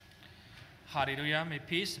Hallelujah. May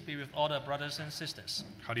peace be with all the brothers and sisters.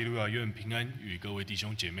 哈利路亚，愿平安与各位弟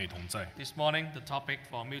兄姐妹同在。 This morning, the topic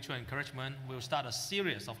for mutual encouragement will start a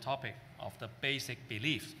series of topics of the basic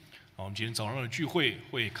beliefs. 我们今天早上的聚会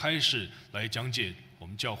会开始来讲解我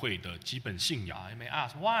们教会的基本信仰。You may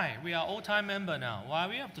ask, why? We are old-time member now. Why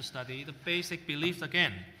we have to study the basic beliefs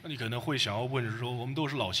again? 那你可能会想要问说，我们都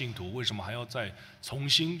是老信徒，为什么还要再重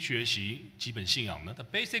新学习基本信仰呢？ The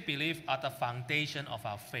basic beliefs are the foundation of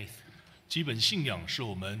our faith. 基本信仰是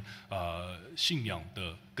我们信仰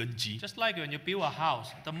的根基。 Just like when you build a house,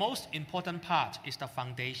 the most important part is the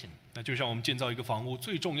foundation. 那就像我们建造一个房屋，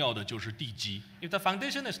最重要的就是地基。 If the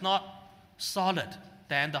foundation is not solid,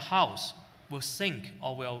 then the house will sink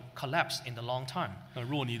or will collapse in the long time. 那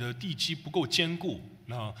如果你的地基不够坚固，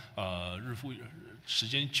那时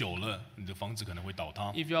间久了，你的房子可能会倒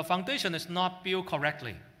塌。 If your foundation is not built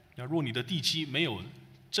correctly, 那如果你的地基没有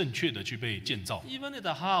正确的去被建造， even if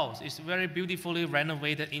the house is very beautifully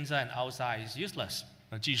renovated inside and outside, it's useless.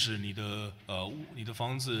 那即使你的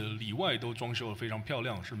房子里外都装修得非常漂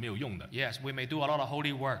亮，是没有用的。 Yes, we may do a lot of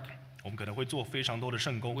holy work. 我们可能会做非常多的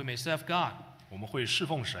圣 We 工， may serve God. 我们会侍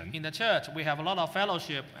奉神。 In the church, we have a lot of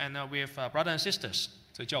fellowship and with brothers and sisters.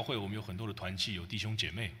 在教会，我们有很多的团契，有弟兄姐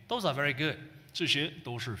妹， Those are very good. 这些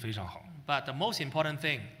都是非常好。 But the most important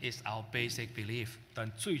thing is our basic belief. 但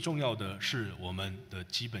最重要的是我们的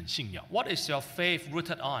基本信仰。 What is your faith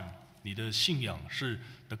rooted on? 你的信仰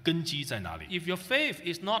的根基在哪里？ If your faith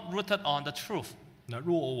is not rooted on the truth, 那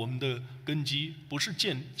若我们的根基不是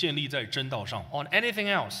建立在真道上， on anything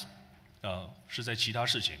else, 是在其他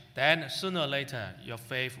事情， then sooner or later your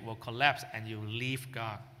faith will collapse and you leave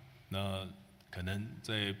God. 那可能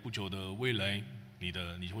在不久的未来，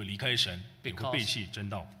你会离开神，你会背弃真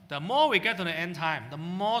道。 The more we get to the end time, the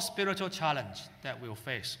more spiritual challenge that we'll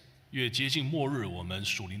face. 越接近末日，我们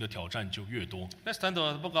属灵的挑战就越多。 Let's turn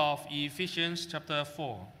to the book of Ephesians chapter 4,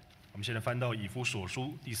 我们现在翻到以弗所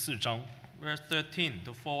书第4章， verse 13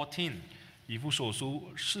 to 14. 以弗所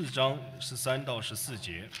书4章13到14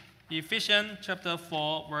节。 Ephesians chapter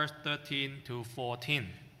 4, verse 13 to 14.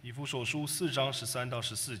 以弗所书4章13到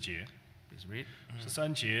14节。 Please read.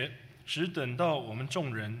 13节，只等到我们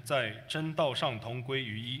众人在真道上同归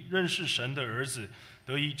于一，认识神的儿子，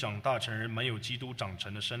得以长大成人，满有基督长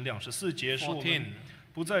成的身量。14节说我们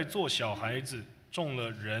不再做小孩子，中了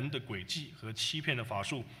人的诡计和欺骗的法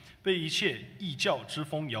术，被一切异教之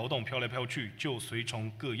风摇动，飘来飘去，就随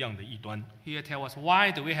从各样的异端。 Here tell us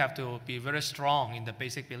why do we have to be very strong in the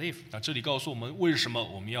basic belief? 那这里告诉我们，为什么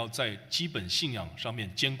我们要在基本信仰上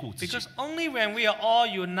面坚固自己？ Because only when we are all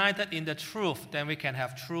united in the truth, then we can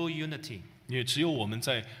have true unity. 因为只有我们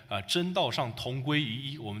在真道上同归于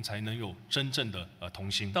一，我们才能有真正的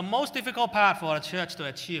同心。 The most difficult part for a church to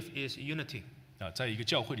achieve is unity. 在一个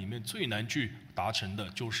教会里面最难去达成的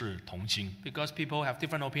就是同心， Because people have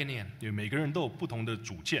different opinion. 因为每个人都有不同的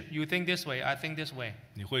主见。 You think this way, I think this way.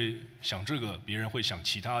 你会想这个，别人会想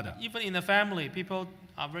其他的。 Even in the family, people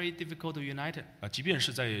are very difficult to unite it. 即便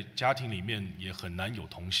是在家庭里面，也很难有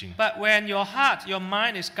同心。 But when your heart, your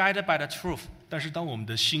mind is guided by the truth, 但是当我们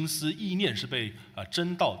的心思意念是被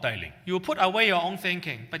真道带领， you put away your own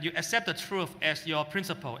thinking, but you accept the truth as your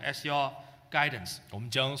principle, as your guidance. 我们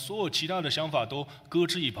将所有其他的想法都搁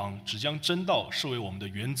置一旁，只将真道视为我们的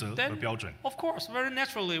原则和 Then, 标准。 of course, very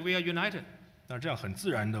naturally, we are united. 那这样很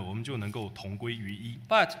自然的，我们就能够同归于一。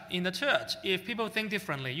 But in the church, if people think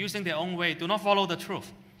differently, using their own way, do not follow the truth,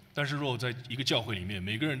 但是，如果在一个教会里面，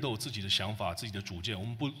每个人都有自己的想法、自己的主见，我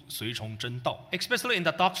们不随从真道， especially in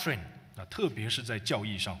the doctrine. 那特别是在教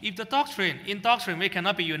义上， If in doctrine we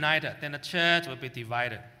cannot be united, then the church will be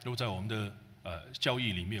divided. 如果在我们的教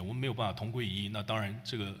义里面，我们没有办法同归于一，那当然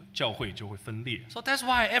这个教会就会分裂。 So that's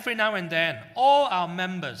why every now and then, all our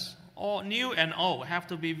members, all new and old, have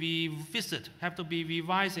to be have to be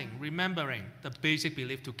revising, remembering the basic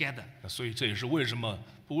belief together. 那所以这也是为什么，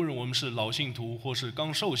不论我们是老信徒或是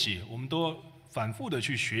刚受洗，我们都要反复的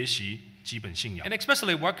去学习基本信仰， And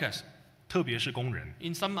especially workers. 特别是工人。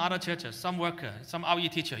 In some other churches, some worker, some RE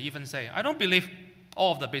teacher even say, I don't believe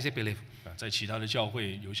all of the basic belief. 在其他的教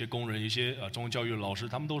会，有一些工人、一些中文教育的老师，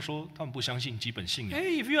他们都说他们不相信基本信仰。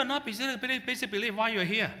 Hey, if you are not basic belief, why you are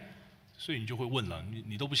here? 所以你就会问了，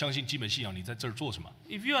你都不相信基本信仰，你在这儿做什么？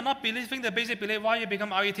 If you are not believing the basic belief, why you become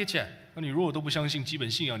RE teacher? 那你如果都不相信基本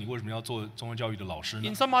信仰，你为什么要做中文教育的老师呢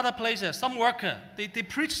In？some other places, some worker, they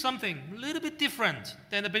preach something a little bit different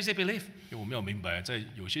than the basic belief. 因为我们要明白，在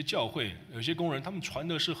有些教会、有些工人，他们传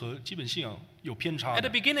的是和基本信仰有偏差 At the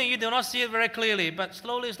的。 beginning, you do not see it very clearly, but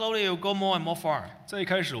slowly, it will go more and more far. 在一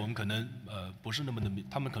开始，我们可能不是那么的，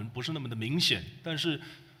他们可能不是那么的明显，但是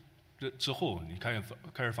这之后，你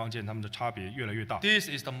开始发现他们的差别越来越大。 This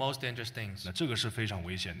is the most dangerous things. 那这个是非常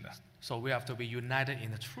危险的， So we have to be united in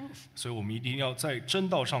the truth. 所以我们一定要在真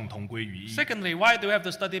道上同归于一。 Secondly, why do we have to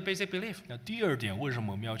study basic belief? 那第二点，为什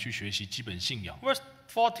么我们要去学习基本信仰？ Verse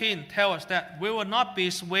 14 tells us that we will not be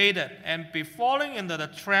swayed and be falling into the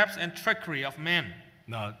traps and trickery of men.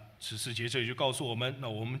 那14节这里就告诉我们，那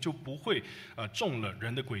我们就不会中了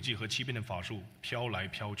人的诡计和欺骗的法术，飘来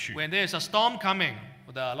飘去。 When there is a storm coming,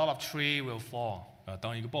 a lot of trees will fall.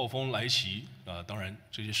 当一个暴风来袭，当然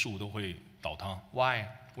这些树都会倒塌。 Why?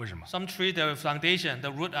 为什么？ Some trees, their foundation,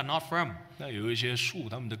 the roots are not firm. 那有一些树，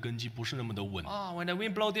它们的根基不是那么的稳。 When the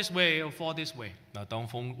wind blows this way, it will fall this way. 那当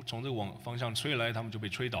风从这个方向吹来，它们就被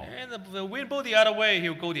吹倒。 And the wind blows the other way,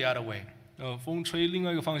 he'll go the other way. 风吹另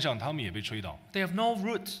外一个方向，它们也被吹倒。 They have no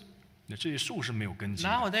roots. 那这些树是没有根基的。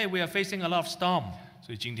 Nowadays, we are facing a lot of storm,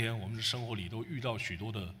 所以今天我们的生活里都遇到许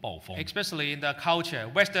多的暴风。 especially in the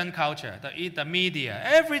culture, Western culture, the media,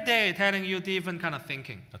 every day telling you different kind of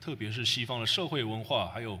thinking. 那特别是西方的社会文化，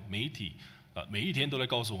还有媒体，每一天都在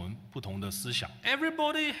告诉我们不同的思想。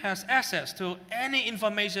 Everybody has access to any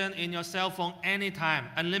information in your cell phone anytime,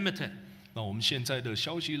 unlimited. 那我们现在的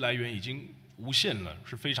消息来源已经无限了，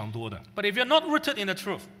是非常多的。 But if you're not rooted in the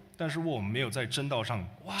truth, 但是如果我们没有在真道上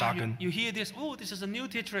wow, 扎根， you hear this, oh, this is a new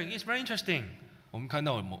teaching, it's very interesting. 我们看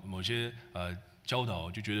到某些教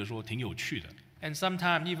导，就觉得说挺有趣的。 And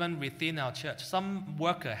sometimes even within our church, some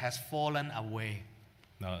worker has fallen away.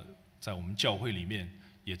 那在我们教会里面，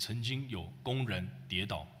也曾经有工人跌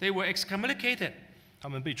倒， They were excommunicated, 他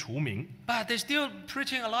们被除名， but they're still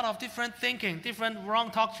preaching a lot of different thinking, different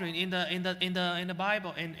wrong doctrine in the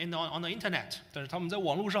Bible, on the internet. 但是他们在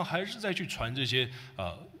网络上还是在去传这些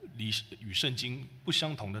与圣经不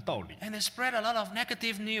相同的道理。 And they spread a lot of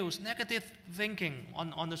negative news, negative thinking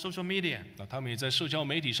on the social media. 那他们也在社交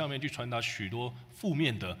媒体上面去传达许多负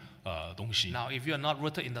面的东西。 Now, if you are not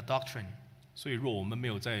rooted in the doctrine, 所以，若我们没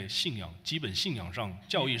有在基本信仰上、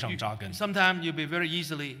教义上扎根， sometimes you'll be very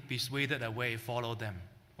easily be swayed away, follow them.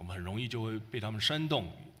 我们很容易就会被他们煽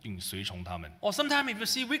动，并随从他们。 Or sometimes if you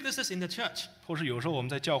see weaknesses in the church, 或是有时候我们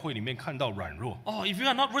在教会里面看到软弱， if you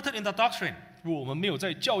are not rooted in the doctrine, 如果我们没有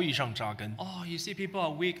在教义上扎根， you see people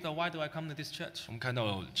are weak, then why do I come to this church? 我们看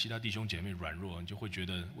到其他弟兄姐妹软弱，你就会觉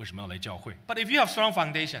得为什么要来教会？ But if you have strong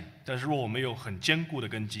foundation, 但是如果我们有很坚固的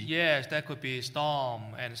根基， yes, there could be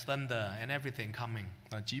storm and thunder and everything coming.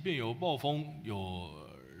 那即便有暴风、有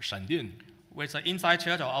闪电， Whether it's inside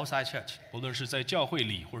church or outside church. 不论是在教会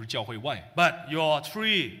里或是教会外， But your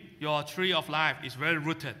tree of life is very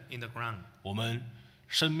rooted in the ground. 我们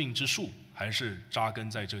生命之树还是扎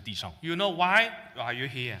根在这个地上。 You know why are you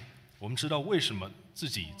here? 我们知道为什么自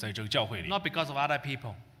己在这个教会里， Not because of other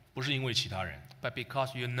people, 不是因为其他人， but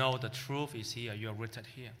because you know the truth is here, you're rooted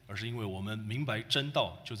here. 而是因为我们明白真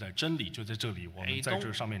道就在真理就在这里，我们在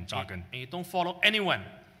这上面扎根。 And you don't follow anyone.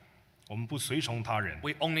 我们不随从他人，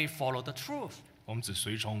 We only follow the truth. 我们只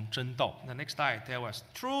随从真道。 The next slide tells us,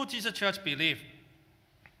 true Jesus Church belief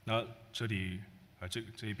那这里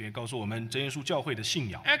这一边告诉我们真耶稣教会的信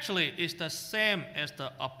仰 actually is the same as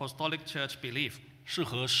the apostolic church belief. 是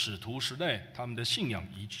和使徒时代他们的信仰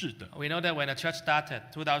一致的。 We know that when the church started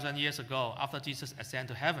 2,000 years ago, after Jesus ascended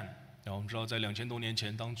to heaven, 那我们知道，在2000多年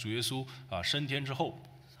前，当主耶稣升天之后，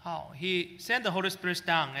 how he sent the Holy Spirit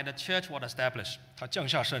down and the church was established. 他降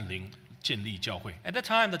下圣灵，建立教会。 At that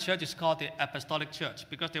time, the church is called the apostolic church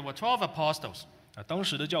because there were 12 apostles. 当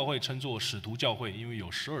时的教会称作使徒教会，因为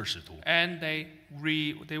有12使徒。 And they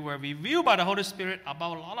were revealed by the Holy Spirit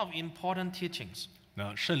about a lot of important teachings.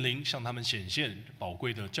 那圣灵向他们显现宝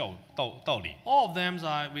贵的道理， All of them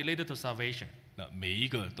are related to salvation. 那每一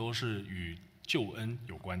个都是与救恩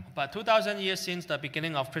有关。 But 2,000 years since the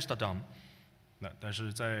beginning of Christendom, 那但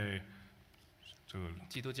是在这个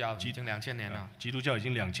基督教已经2000年了。基督教已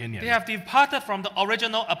经2000年 They 了。 have departed from the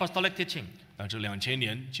original apostolic teaching. 那这2000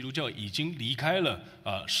年，基督教已经离开了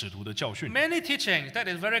使徒的教训。 Many teachings that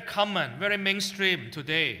is very common, very mainstream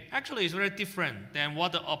today, actually is very different than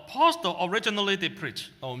what the apostle originally did preach.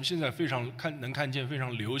 那我们现在非常能看见非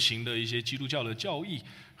常流行的一些基督教的教义，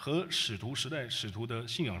和使徒时代使徒的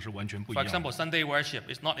信仰是完全不一 For 样 example, 的。 Sunday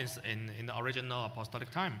worship is not in the original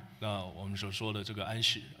apostolic time. 那我们所说的这个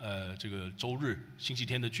这个周日星期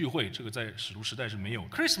天的聚会，这个在使徒时代是没有的。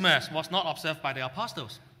 Christmas was not observed by the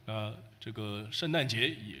apostles. 这个圣诞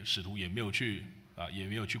节使徒也没有去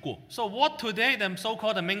过。 So what today the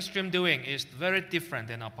so-called the mainstream doing is very different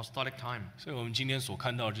than apostolic time. 所以我们今天所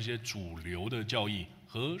看到这些主流的教义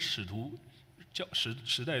和使徒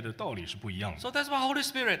时代的道理是不一样的。 So that's why Holy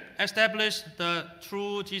Spirit established the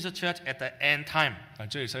true Jesus Church at the end time.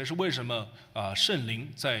 这才是为什么圣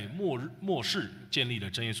灵在末世建立了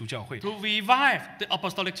真耶稣教会， To revive the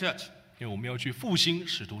apostolic church. 因为我们要去复兴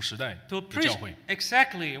使徒时代 To 的 preach 教会，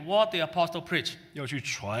 exactly what the apostle preached. 要去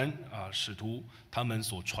传使徒他们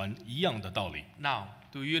所传一样的道理。 Now,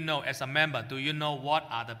 do you know, as a member, do you know what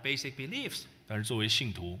are the basic beliefs? 但是作为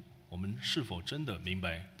信徒，我们是否真的明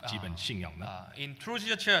白基本信仰呢？ In True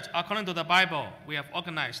Jesus Church, according to the Bible, we have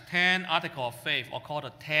organized 10 articles of faith, or called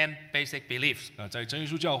the 10 basic beliefs. 在真耶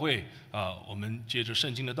稣教会我们借着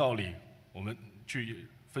圣经的道理，我们去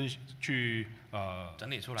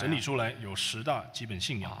整理出来有10大基本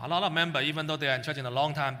信仰。 A lot of members, even though they are in church in a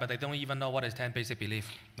long time, but they don't even know what is 10 basic beliefs.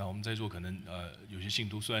 那我们在座可能有些信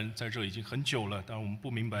徒虽然在这已经很久了，但我们不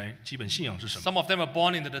明白基本信仰是什么。 Some of them were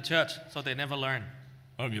born into the church, so they never learn.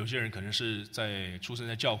 而有些人可能是出生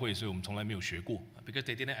在教会，所以我们从来没有学过。 Because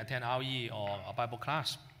they didn't attend RE or a Bible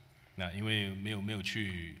class. 那因为没有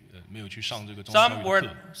去上这个宗教教育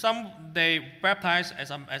课。 Some they baptized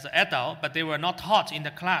as an adult, but they were not taught in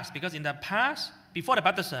the class because in the past, before the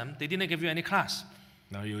baptism, they didn't give you any class.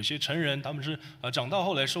 那有些成人他们是长大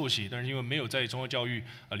后来受洗，但是因为没有在宗教教育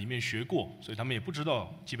里面学过，所以他们也不知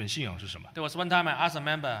道基本信仰是什么。 There was one time I asked a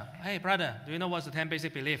member, "Hey brother, do you know what's the 10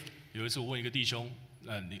 basic belief?" 有一次我问一个弟兄，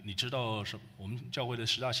你知道我们教会的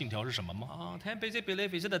10大信条是什么吗？ 10 basic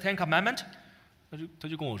belief, is it the 10 commandment? 他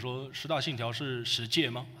就跟我说10大信条是10诫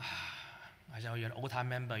吗？ I said, "Oh, you're an old-time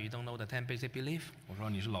member. You don't know the 10 basic belief." 我说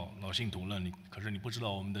你是老信徒了，可是你不知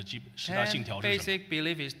道我们的10大信 10条是什么。 basic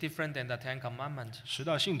belief is different than the 10 commandments. 10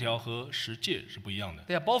大信条和10诫是不一样的，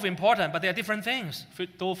 They are both important, but they are different things.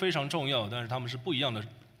 都非常重要，但是他们是不一样的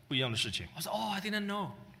事情。 I said, "Oh, I didn't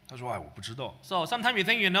know." 他说我不知道。 So sometimes you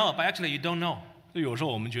think you know, but actually you don't know. 所以有时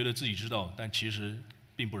候我们觉得自己知道，但其实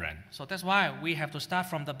并不然。 So that's why we have to start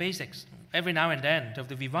from the basics. Every now and then to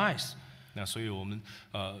revise. 那所以我们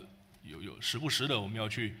有时不时的我们要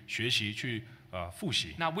去学习去复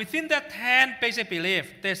习。 Now within that 10 basic belief,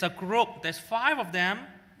 there's a group. There's 5 of them.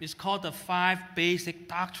 It's called the 5 basic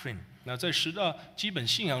doctrine. 那在10大基本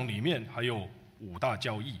信仰里面，还有5大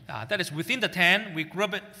教义。 That is within the 10. We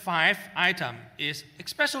group it 5 item. Is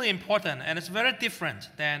especially important and it's very different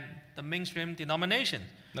than the mainstream denomination.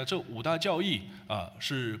 那这5大教义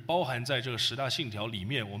是包含在这个10大信条里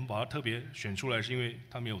面，我们把它特别选出来，是因为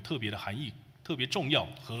它们有特别的含义，特别重要，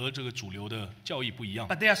和这个主流的教义不一样。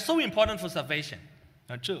 But they are so important for salvation.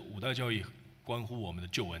 那这5大教义关乎我们的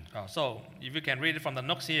救恩。 So if you can read it from the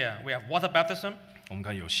notes here, we have water baptism, 我们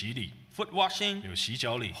看有洗礼， foot washing, 有洗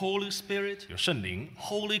脚礼， Holy Spirit, 有圣灵，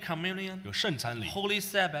 Holy Communion, 有圣餐礼， Holy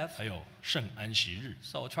Sabbath. 还有圣安息日。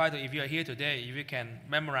 So try to, if you are here today, if you can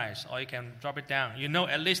memorize or you can drop it down, you know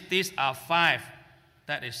at least these are 5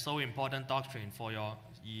 that is so important doctrine for your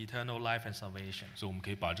eternal life and salvation. 所以我们可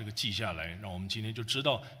以把这个记下来，让我们今天就知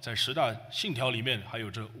道，在10大信条里面，还有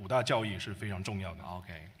这5大教义是非常重要的。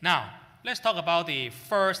 Okay. Now, let's talk about the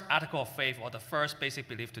first article of faith or the first basic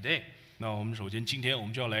belief today. 那我们首先今天我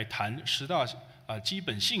们就要来谈10大基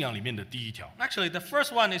本信仰里面的第一条。 Actually, the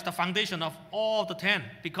first one is the foundation of all the 10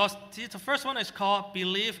 because the first one is called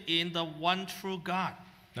belief in the one true God.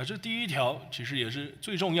 那这第一条其实也是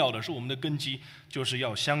最重要的，是我们的根基，就是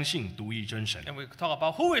要相信独一真神。 And we talk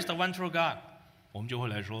about who is the one true God. 我们就会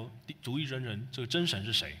来说，独一真神，这个真神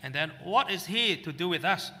是谁？ And then what is he to do with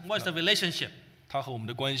us? What is the relationship? 他和我们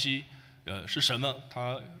的关系，是什么？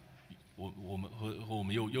我们和我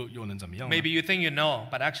们又能怎么样呢？ Maybe you think you know,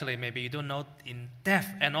 but actually maybe you don't know in depth,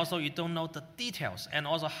 and also you don't know the details, and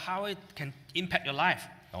also how it can impact your life.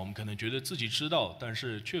 那我们可能觉得自己知道，但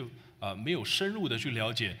是却没有深入的去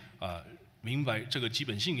了解明白这个基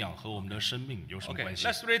本信仰和我们的生命有什么 Okay, 关系。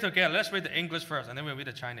 let's read together. Let's read the English first, and then we'll read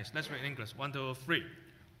the Chinese. Let's read English. 1, 2, 3.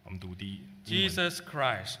 我们读第一。 Jesus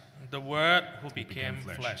Christ, the Word who became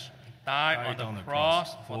flesh, died on the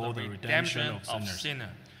cross for the redemption of sinners,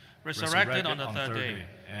 resurrected on the third day,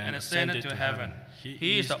 and ascended to heaven.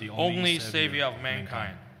 He is the only Savior of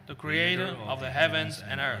mankind, the Creator of the heavens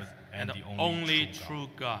and earth, and the only true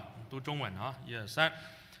God. 读中文啊，1、2、3。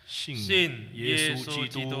信耶稣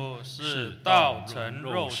基督是道成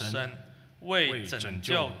肉身，为拯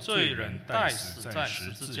救罪人，代死在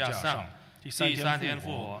十字架上。第3天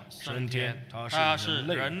复活，升天。他是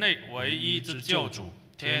人类唯一之救主，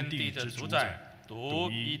天地的主宰，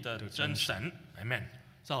独一的真神。Amen.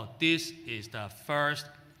 So this is the first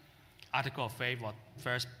article of faith or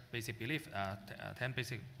first basic belief. 10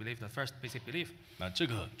 basic belief, the first basic belief. 那这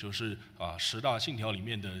个就是10大信条里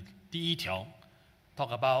面的第一条。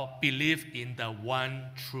 Talk about belief in the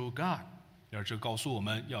one true God. 而这告诉我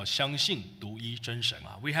们要相信独一真神。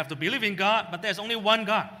We have to believe in God, but there's only one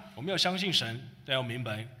God. 我们要相信神，但要明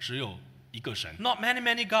白只有一个神。Not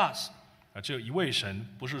many gods. 只有一位神，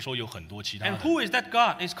不是说有很多其他的。And who is that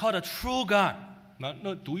God? It's called a true God.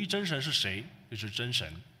 那独一真神是谁？就是真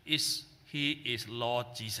神。He is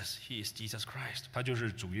Lord Jesus. He is Jesus Christ. 他就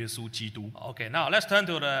是主耶稣基督。Okay, now let's turn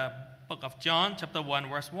to the book of John, chapter 1,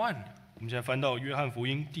 verse 1. 我们现在翻到约翰福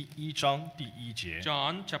音第1章第1节。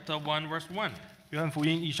John, chapter 1, verse 1. 约翰福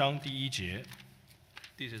音1章第1节。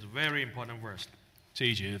This is a very important verse. 这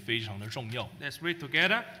一节非常的重要。Let's read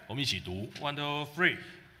together. 我们一起读。1, 2, 3.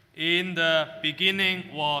 In the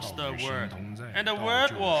beginning was the Word, and the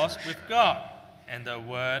Word was with God, and the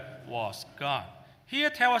Word was God. Here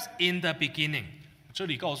tell us in the beginning. 这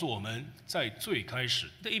里告诉我们，在最开始。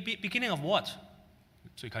The beginning of what?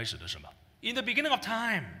 最开始的什么？ In the beginning of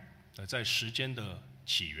time. 在时间的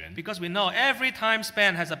起源。Because we know every time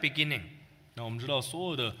span has a beginning. 那我们知道所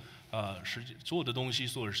有的时间，所有的东西，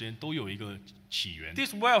所有的时间都有一个起源。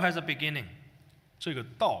This world has a beginning. 这个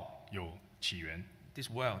道有起源。This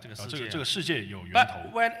world, 这个世界有源头。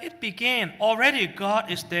But when it began, already God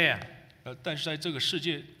is there. 但是在这个世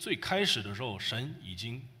界最开始的时候，神已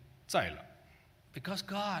经在了。Because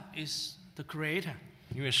God is the creator.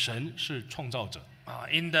 因为神是创造者。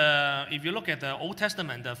If you look at the Old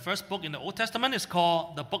Testament, the first book in the Old Testament is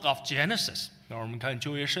called the book of Genesis. 那我们看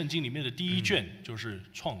旧约圣经里面的第一卷就是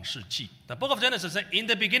创世纪。The book of Genesis says, "In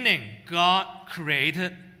the beginning, God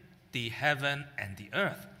created the heaven and the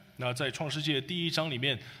earth." 那在创世纪的第1章里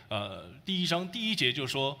面，第1章第1节就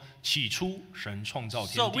说，起初神创造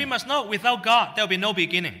天地。So we must know, without God, there will be no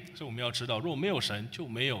beginning. 所以我们要知道，如果没有神，就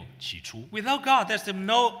没有起初。Without God, there's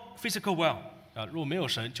no physical world. 如果没有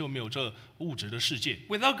神，就没有这物质的世界。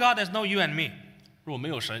Without God, there's no you and me. 如果没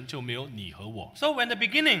有神，就没有你和我。So when the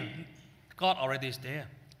beginning, God already is there.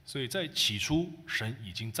 所以在起初，神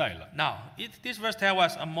已经在了。Now, this verse tells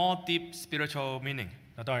us a more deep spiritual meaning.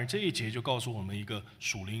 那当然，这一节就告诉我们一个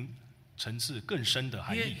属灵层次更深的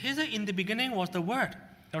含义。He said, "In the beginning was the Word."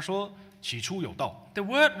 他说，起初有道。The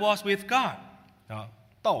Word was with God.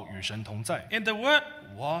 道与神同在。And the Word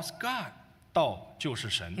was God. 道就是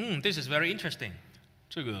神。This is very interesting.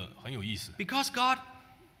 这个很有意思。Because God,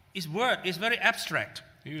 His Word is very abstract.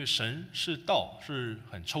 因为神是道，是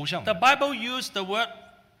很抽象的。The Bible used the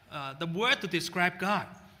word to describe God.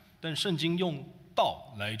 但圣经用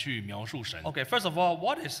道来去描述神。Okay, first of all,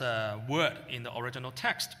 what is a word in the original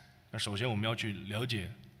text? 那首先我们要去了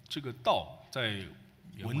解这个道在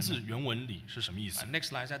文字原文里是什么意思。Next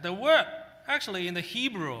slide said the word actually in the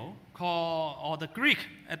Hebrew or the Greek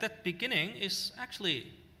at that beginning is actually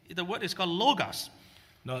the word is called logos.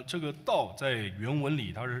 那这个道在原文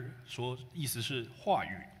里，它是说意思是话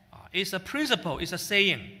语。It's a principle. It's a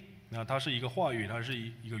saying. 那它是一个话语，它是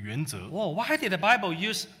一个原则。Why did the Bible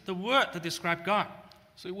use the word to describe God?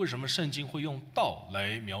 所以为什么圣经会用道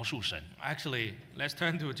来描述神？ Actually, let's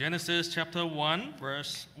turn to Genesis chapter 1,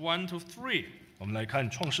 verse 1 to 3. 我们来看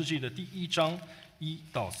创世纪的第1章1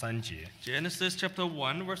到3节。Genesis chapter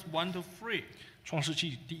 1, verse 1 to 3. 创世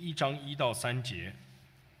纪第1章1到3节。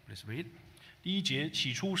 Let's read. 第1节，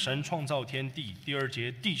起初神创造天地。第2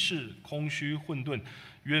节，地势空虚混沌，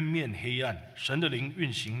渊面黑暗，神的灵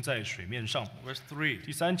运行在水面上。Verse 3.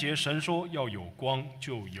 第3节，神说要有光，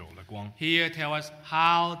就有了光。 Here tell us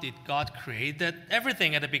how did God created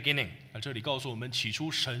everything at the beginning. 这里告诉我们，起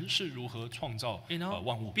初神是如何创造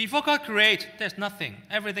万物。Before God create, there's nothing.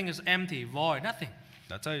 Everything is empty, void, nothing.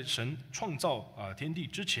 那在神创造天地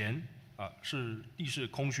之前，是地势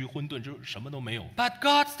空虚混沌，就什么都没有。But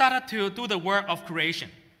God started to do the work of creation.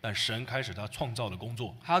 但神开始他创造的工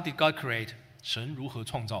作。How did God create? 神如何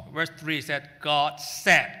创造 ？Verse 3 said, God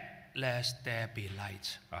said, "Let there be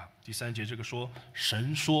light." 第3节这个说，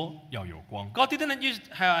神说要有光。God didn't use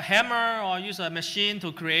a hammer or use a machine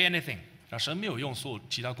to create anything. 神没有用所有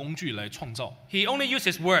其他工具来创造。He only used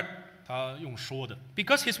His word. 他用说的。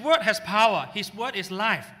Because His word has power. His word is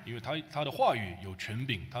life. 因为他的话语有权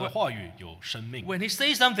柄，他的话语有生命。When He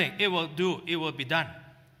says something, it will do. It will be done.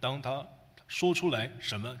 当他说出来，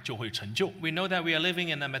什么就会成就。We know that we are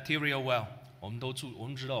living in a material world. 我们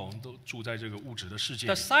知道，我们都住在这个物质的世界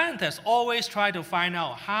The 里。scientists always try to find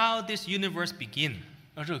out how this universe began.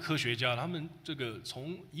 那这个科学家，他们这个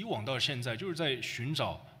从以往到现在，就是在寻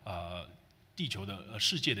找地球的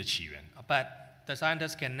世界的起源。But the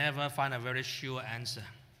scientists can never find a very sure answer.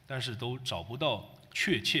 但是都找不到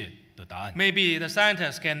确切的答案。 Maybe the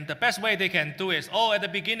scientists the best way they can do is, at the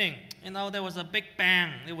beginning, there was a big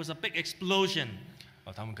bang, it was a big explosion.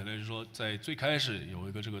 他们可能是说，在最开始有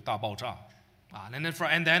一个这个大爆炸。And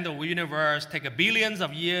then the universe take billions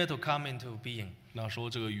of years to come into being. 那说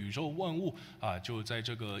这个宇宙万物啊，就在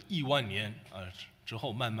这个亿万年之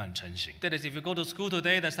后慢慢成型。 That is, if you go to school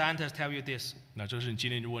today, the scientists tell you this. 那这是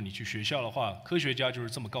今天如果你去学校的话，科学家就是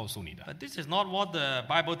这么告诉你的。 But this is not what the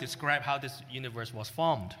Bible describes how this universe was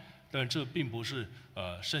formed. 但这并不是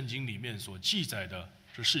圣经里面所记载的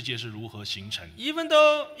这世界是如何形成。 Even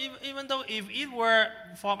though if it were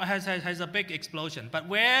has a big explosion, but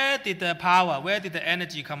where did the power, where did the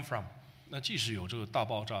energy come from? 那即使有这个大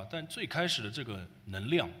爆炸，但最开始的这个能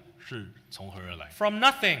量是从何而来？ From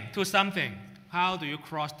nothing to something. How do you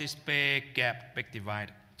cross this big gap, big divide?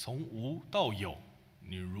 从无到有，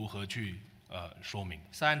你如何去说明？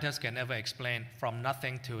 Scientists can never explain from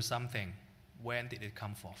nothing to something. When did it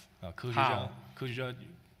come forth? 科学家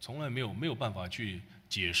从来没有办法去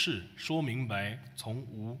解释说明白从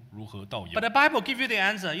无如何到有。 But the Bible gives you the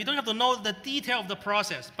answer. You don't have to know the detail of the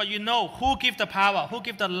process, but you know who gives the power, who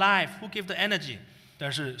gives the life, who gives the energy.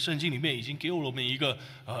 但是圣经里面已经给我们一个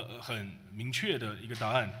很明确的一个答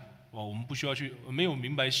案。我们不需要去没有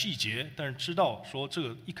明白细节，但是知道说这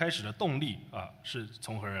个一开始的动力是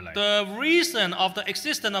从何而来。 The reason of the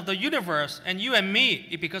existence of the universe and you and me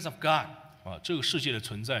is because of God. 这个世界的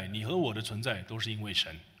存在，你和我的存在，都是因为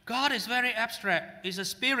神。 God is very abstract. He's a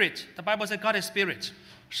spirit. The Bible says God is spirit.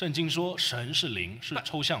 圣经说神是灵，是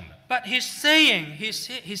抽象的。 But He's saying,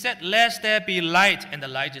 He said, "Let there be light," and the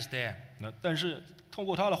light is there. 但是通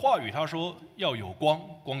过他的话语，他说要有光，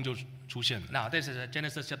光就出现了。 Now this is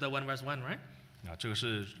Genesis chapter 1 verse 1, right? 这个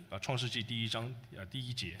是创世纪第1章第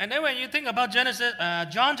1节。 And then when you think about Genesis,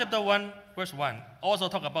 John chapter 1 verse 1 also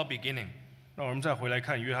talk about beginning. 那我们再回来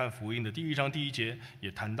看约翰福音的第1章第1节，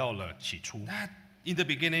也谈到了起初。 That in the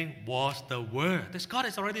beginning was the Word. This God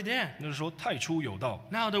is already there. 那就是说太初有道，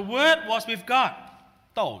 Now the Word was with God.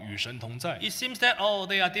 道与神同在。 It seems that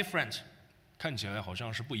they are different. 看起来好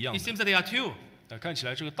像是不一样 It 的， seems that they are two. 但看起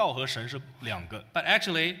来这个道和神是两个。 But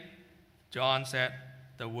actually, John said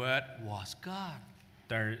the Word was God.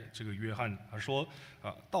 但是这个约翰他说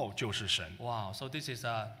道就是神。 Wow. So this is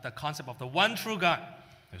the concept of the one true God.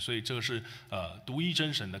 所以这个是独一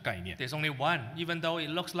真神的概念。 There's only one, even though it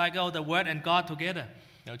looks like the Word and God together.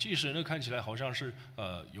 即使那看起来好像是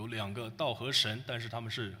有两个道和神，但是他们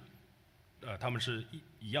是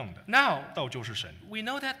一样的。 Now 道就是神。 we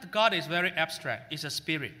know that God is very abstract. It's a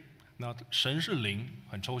spirit. 那神是灵，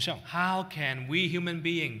很抽象。 How can we human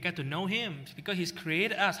beings get to know Him? Because He's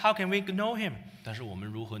created us. How can we know Him? 但是我们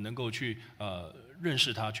如何能够去认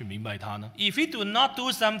识他，去明白他呢？ If we do not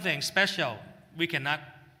do something special, we cannot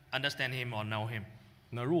understand Him or know Him.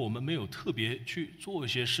 那如果我们没有特别去做一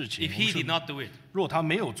些事情， If He did not do it, 如果他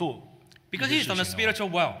没有做， because He is from the spiritual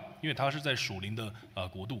world, 因为他是在属灵的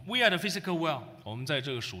国度， we are the physical world. 我们在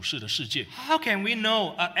这个属世的世界， How can we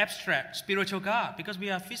know an abstract spiritual God? Because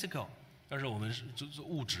we are physical. 但是我们是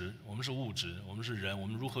物质，我们是物质，我们是人，我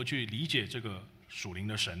们如何去理解这个属灵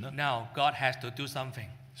的神呢？ Now God has to do something.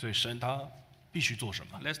 所以神他必须做什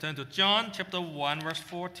么？ Let's turn to John chapter 1 verse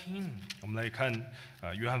 14. 我们来看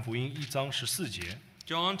约翰福音1章14节。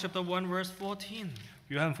 John chapter 1 verse 14.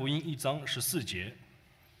 约翰福音1章14节，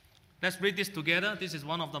 Let's read this together. This is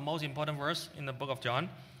one of the most important verse in the book of John.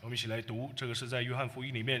 我们一起来读，这个是在约翰福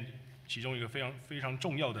音里面其中一个非常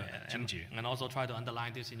重要的经节。 And also try to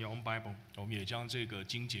underline this in your own Bible. 我们也将这个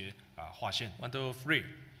经节划线。 1, 2, 3.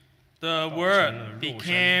 The Word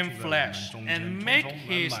became flesh and made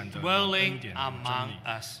His dwelling among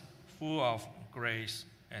us, full of grace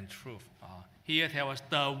and truth. Here tells us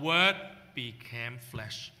the Word became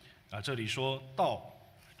flesh 这里说道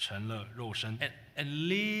成了肉身， and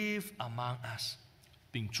live among us.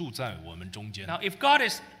 并住在我们中间。 Now, if God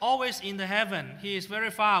is always in the heaven, He is very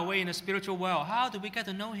far away in the spiritual world. How do we get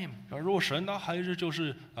to know Him? 如果神他还是就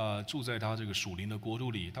是住在他这个属灵的国度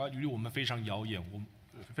里，他离我们非常遥远，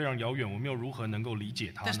我们又如何能够理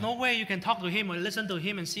解他 There's 呢？ no way you can talk to Him or listen to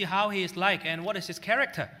Him and see how He is like and what is His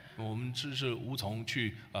character. 我们是无从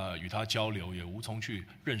去与他交流，也无从去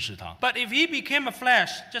认识他。 But if He became a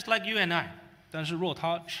flesh, just like you and I, 但是若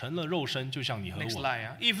他成了肉身，就像你和 next 我，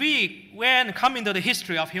 slide. If we went come into the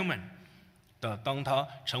history of human, 当他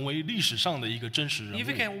成为历史上的一个真实人 if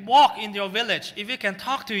we 物， can walk in your village, if we can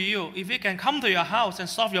talk to you, if we can come to your house and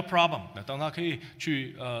solve your problem, 当他可以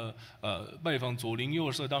去拜访左邻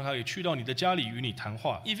右舍，当他可以去到你的家里与你谈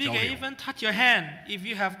话 if we 交 can 流， even touch your hand, if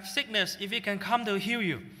you have sickness, if we can come to heal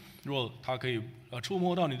you, 若他可以触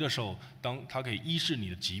摸到你的手，当他可以医治你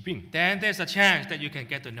的疾病， then there's a chance that you can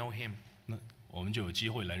get to know Him. 那我们就有机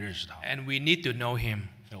会来认识他。 And we need to know Him.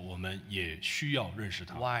 那我们也需要认识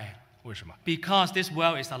他。 Why? 为什么？ Because this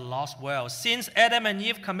world is a lost world. Since Adam and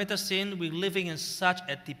Eve committed sin, we're living in such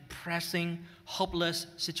a depressing, hopeless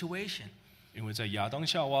situation. 因为在亚当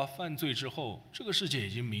夏娃犯罪之后，这个世界已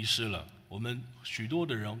经迷失了。我们许多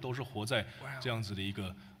的人都是活在这样子的一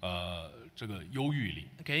个这个忧郁里。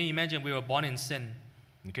Can you imagine we were born in sin?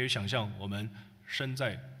 你可以想象我们生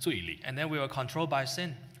在罪里， And then we were controlled by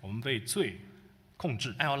sin. 我们被罪控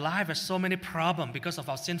制。And our life has so many problems because of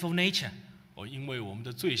our sinful nature. 因为我们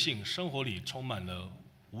的罪性，生活里充满了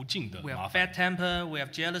无尽的 We 麻 have 烦。 bad temper, we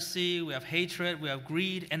have jealousy, we have hatred, we have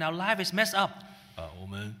greed, and our life is messed up. 我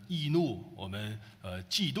们易怒，我们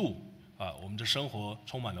嫉妒，我们的生活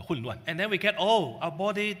充满了混乱。 And then we get old, our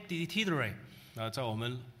body deteriorate. 那在我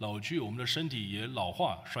们老去，我们的身体也老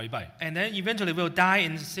化衰败。 And then eventually we'll die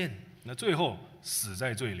in sin. 那最后死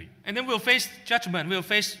在罪里， And then we'll face judgment, we'll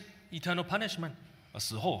face eternal punishment.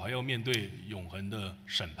 死后还要面对永恒的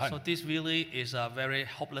审判。 So this really is a very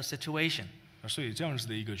hopeless situation. 所以这样子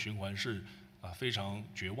的一个循环是非常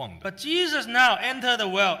绝望的。 But Jesus now enter the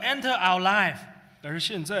world, enter our life. 但是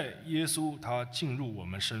现在耶稣他进入我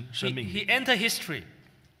们生命 He 里， entered history.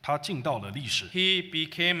 他进到了历史， He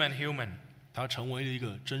became a human. 他成为了一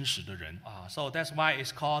个真实的人。 So that's why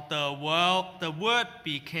it's called the world. The Word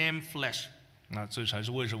became flesh. 那这才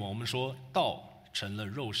是为什么我们说道成了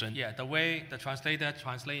肉身。 Yeah, the way the translator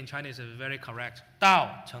translate in Chinese is very correct.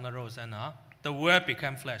 道成了肉身啊 The Word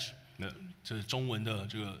became flesh. 那这中文的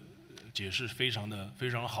这个解释非常的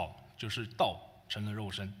好，就是道成了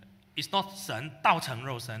肉身。 It's not 神道成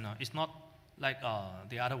肉身啊 It's not like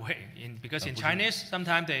the other way. Because in Chinese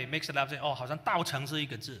sometimes they mix it up. Say 好像道成是一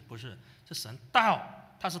个字，不是，是神道，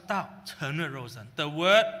它是道成了肉身。The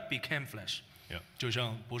Word became flesh. 就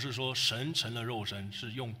像不是说神成了肉身，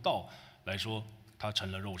是用道来说他成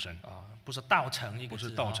了肉身。不是道成一个字，不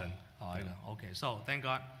是道成。Okay, so thank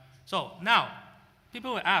God. So now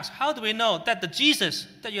people will ask, how do we know that the Jesus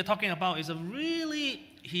that you're talking about is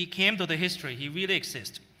he came to the history, he really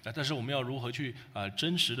exists? 但是我们要如何去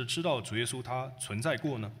真实的知道主耶稣他存在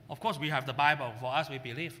过呢？ Of course, we have the Bible. For us, we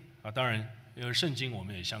believe. 当然，因为圣经我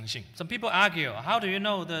们也相信。 Some people argue, how do you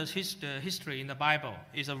know the history in the Bible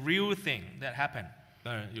is a real thing that happened?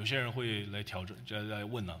 当然，有些人会来来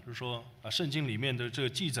问就是说圣经里面的这个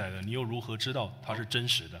记载的，你又如何知道它是真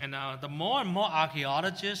实的？ And the more and more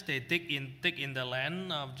archaeologists they dig in the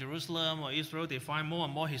land of Jerusalem or Israel, they find more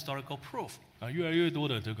and more historical proof. 越来越多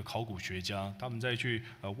的这个考古学家，他们再去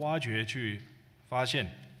挖掘、去发现、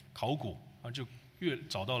考古就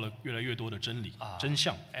找到了越来越多的真理、真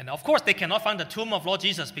相。 And of course, they cannot find the tomb of Lord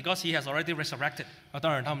Jesus because he has already resurrected.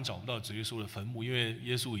 当然他们找不到主耶稣的坟墓，因为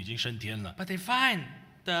耶稣已经升天了。 But they find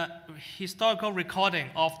the historical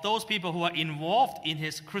recording of those people who are involved in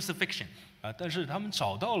his crucifixion. 但是他们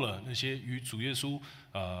找到了那些与主耶稣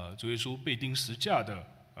被钉十架的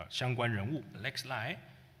相关人物。 Next slide.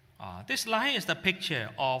 This line is the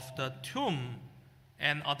picture of the tomb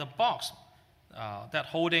and of the box that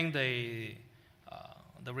holding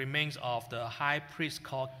the remains of the high priest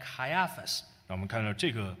called Caiaphas. 那我们看到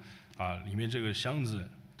这个里面这个箱子，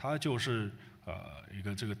它就是一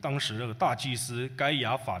个这个当时这个大祭司该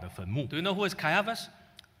亚法的坟墓。 Do you know who is Caiaphas?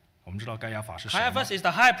 我们知道该亚法是谁吗？ Caiaphas is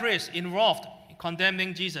the high priest involved in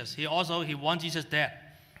condemning Jesus. He want Jesus dead.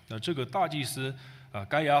 那这个大祭司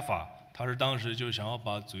该亚法，他是当时就想要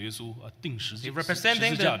把主耶稣钉十字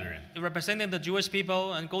架的人。 Representing the Jewish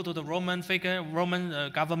people and go to the Roman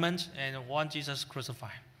government and want Jesus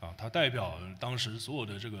crucified. 他代表当时所有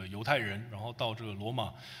的这个犹太人，然后到这个罗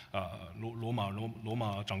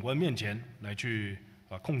马长官面前来去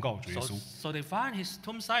控告主耶稣。 So they find his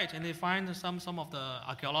tomb site and they find some of the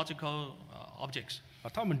archaeological objects.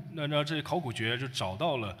 他们这些考古学就找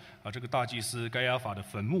到了这个大祭司该亚法的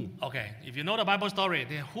坟墓。 Okay, if you know the Bible story,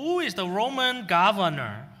 then who is the Roman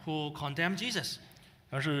governor who condemned Jesus?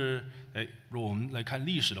 但是，如果我们来看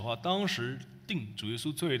历史的话，当时定主耶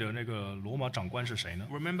稣罪的那个罗马长官是谁呢？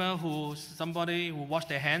 Remember somebody who washed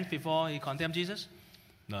their hands before he condemned Jesus?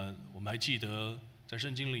 那我们还记得在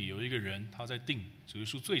圣经里有一个人，他在定主耶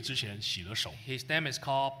稣罪之前洗了手。 His name is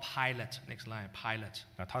called Pilate. Next line, Pilate.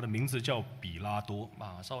 那他的名字叫比拉多。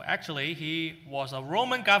 So actually, he was a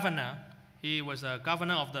Roman governor. He was a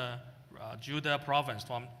governor of the Judah province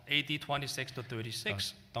from AD 26 to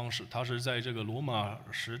 36. 当时他是在这个罗马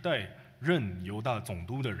时代任犹大总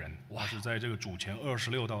督的人，他是在这个主前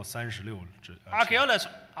26到36。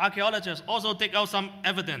Archaeologists also dig out some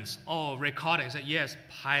evidence or recordings that yes,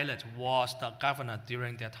 Pilate was the governor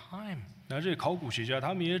during that time. 那这考古学家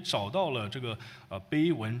他们也找到了这个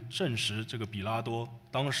碑文，证实这个比拉多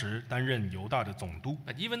当时担任犹大的总督。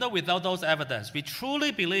 But even though without those evidence, we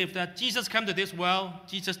truly believe that Jesus came to this world,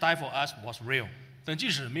 Jesus died for us was real. 但即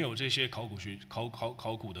使没有这些考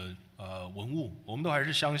古的文物，我们都还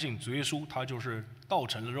是相信主耶稣他就是道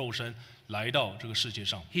成了肉身来到这个世界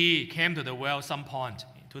上。He came to the world some point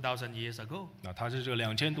 2000 years ago. 那他是这个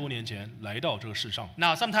2000多年前来到这个世上。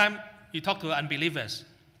Now, sometimes you talk to unbelievers.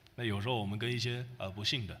 那有时候我们跟一些不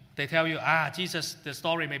信的， They tell you, Jesus, the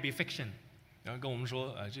story may be fiction. 然后跟我们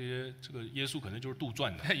说，这个耶稣可能就是杜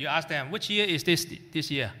撰的。You ask them, which year is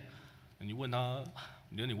this year? 你问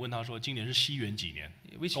他说，今年是西元几年？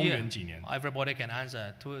 Which 公 year? 元几年？ Everybody can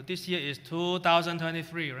answer. This year is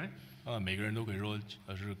 2023, right? 每个人都可以说，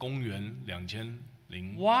是公元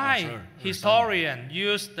2022。Why historian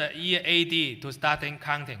use the year AD to starting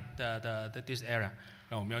counting this era?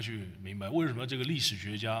 那我们要去明白，为什么这个历史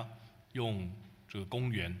学家用这个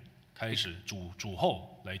公元开始主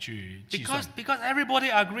后来去计算。Because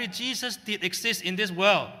everybody agreed Jesus did exist in this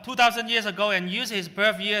world 2000 years ago and used his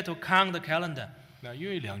birth year to count the calendar. 那因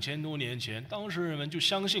为2000多年前，当时人们就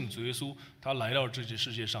相信主耶稣他来到这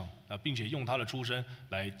世界上，并且用他的出生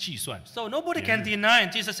来计算。So nobody can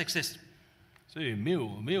deny Jesus exists. 所以没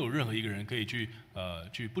有任何一个人可以去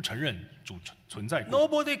不承认主存在过。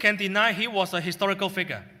Nobody can deny he was a historical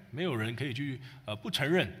figure. 没有人可以去不承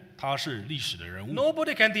认他是历史的人物。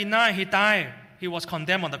Nobody can deny he died. He was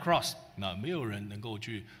condemned on the cross. 那没有人能够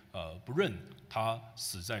去不认他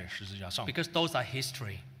死在十字架上。Because those are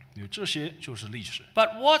history. 因为这些就是历史。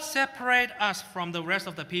But what separates us from the rest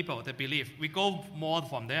of the people that believe? We go more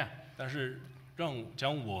from there. 但是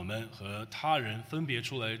将我们和他人分别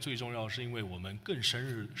出来，最重要是因为我们更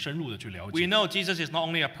深入的去了解。We know Jesus is not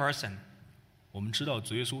only a person. 我们知道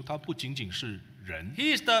主耶稣他不仅仅是人。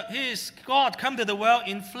He is God come to the world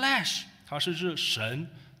in flesh. 他是神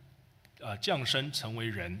降生成为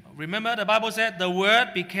人。Remember the Bible said the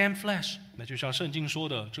Word became flesh. 那就像圣经说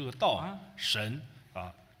的，这个道神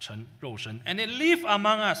成肉身。And it lived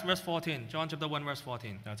among us, verse 14, John chapter 1, verse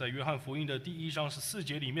 14. 那在约翰福音的第1章14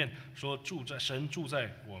节里面说，神住在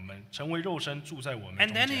我们，成为肉身住在我们 And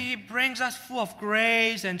中 then 间。he brings us full of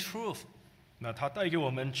grace and truth. 那他带给我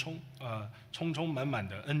们充满满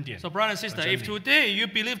的恩典。So, brother and sister, if today you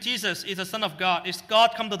believe Jesus is the Son of God, is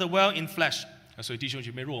God come to the world in flesh? 所以弟兄姐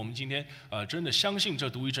妹，若我们今天真的相信这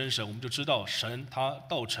独一真神，我们就知道神他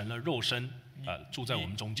道成了肉身住在我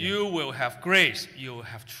们中间。You will have grace, you will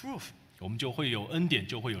have truth. 我们就会有恩典，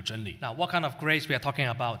就会有真理。 Now, what kind of grace we are talking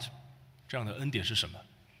about? 这样的恩典是什么？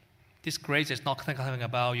 This grace is not talking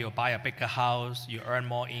about you buy a bigger house, you earn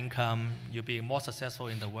more income, you be more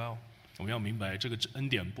successful in the world. 我们要明白，这个恩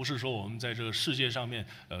典不是说我们在这个世界上面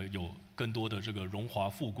有更多的这个荣华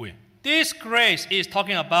富贵。This grace is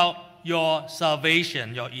talking about your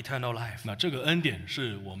salvation, your eternal life. 那这个恩典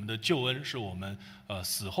是我们的救恩，是我们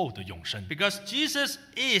死后的永生。 Because Jesus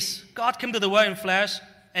is God came to the world in flesh,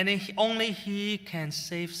 and only He can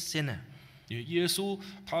save sinner. 因为耶稣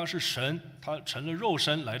他是神，他成了肉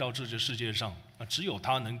身来到这个世界上，只有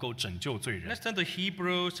他能够拯救罪人。 Let's turn to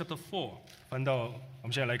Hebrews chapter 4. 翻到我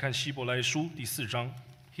们现在来看希伯来书第4章。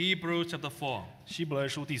Hebrews chapter 4. 希伯来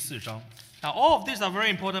书第4章。Now, all of these are very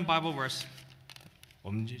important Bible verses. 我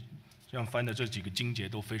们这样翻的这几个经节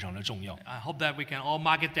都非常的重要。 I hope that we can all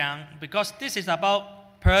mark it down because this is about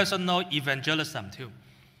personal evangelism too.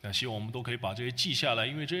 那希望我们都可以把这些记下来，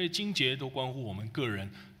因为这些经节都关乎我们个人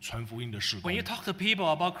传福音的事工。 When you talk to people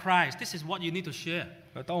about Christ, this is what you need to share.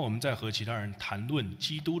 当我们在和其他人谈论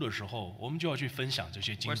基督的时候，我们就要去分享这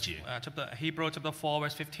些经节。Hebrews chapter 4,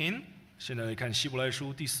 verse 15. 现在来看希伯来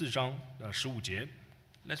书第4章15节。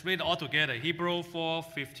 Let's read it all together. Hebrews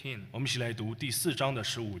 4:15. 我们一起来读第4章的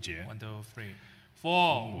15节。 1, 2, 3.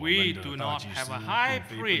 For we do not have a high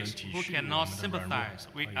priest who cannot sympathize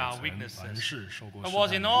with our weaknesses, but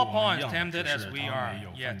was in all points tempted as we are,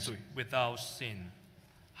 yet without sin.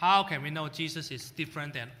 How can we know Jesus is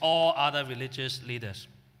different than all other religious leaders?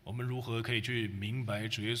 我们如何可以去明白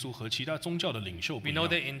主耶稣和其他宗教的领袖不 We 一 know 样？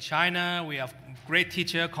 that in China we have great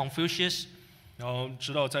teacher Confucius. 然后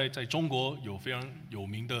知道在中国有非常有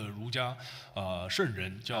名的儒家圣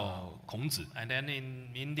人叫孔子。 And then in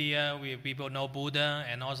India, people know Buddha,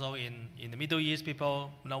 and also in the Middle East, people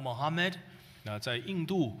know Muhammad. 那在印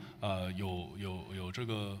度有这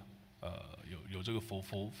个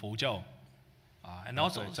佛教。 And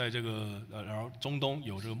also, 在这个然后中东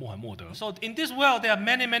有这个穆罕默德。 so in this world, there are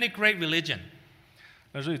many, many great religion.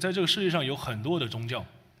 那所以在这个世界上有很多的宗教。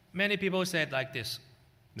 Many people said like this.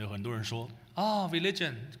 有很多人说， Oh,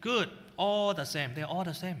 religion, good, all the same. They're all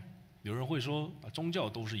the same. 有人会说宗教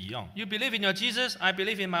都是一样。 You believe in your Jesus, I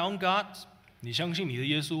believe in my own God. 你相信你的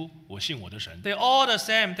耶稣，我信我的神。 They're all the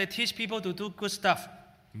same. They teach people to do good stuff.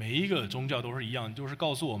 每一个宗教都是一样，就是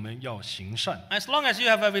告诉我们要行善。 As long as you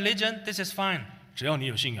have a religion, this is fine. 只要你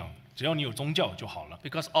有信仰只要你有宗教就好了。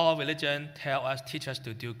 Because all religion teach us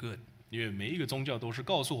to do good. 因为每一个宗教都是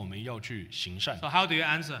告诉我们要去行善。 So how do you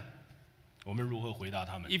answer? 我们如何回答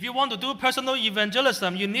他们？ If you want to do personal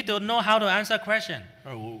evangelism, you need to know how to answer question.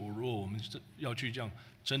 如果我们要去这样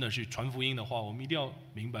真的去传福音的话，我们一定要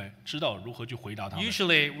明白知道如何去回答他们。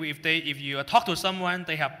 Usually, if you talk to someone,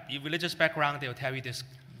 they have a religious background, they will tell you this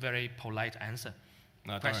very polite answer.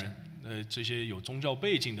 那当然，这些有宗教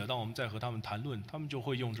背景的，当我们在和他们谈论，他们就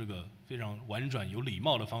会用这个非常婉转、有礼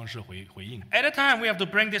貌的方式回应。 At a time, we have to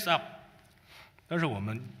bring this up. 但是我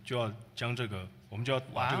们就要将这个，我们就要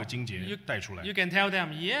把这个经节带出来。 You can tell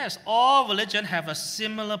them, yes, all religion have a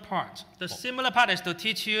similar part. The similar part is to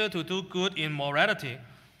teach you to do good in morality.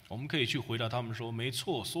 我们可以去回答他们说，没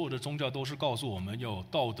错，所有的宗教都是告诉我们要有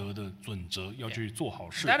道德的准则，要去做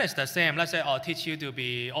好事。 That is the same. Let's say, teach you to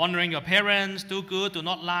be honoring your parents, do good, do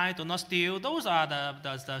not lie, do not steal. Those are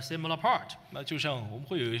the similar part. 那就像我们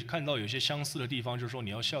会看到有些相似的地方，就是说你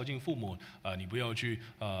要孝敬父母，你不要去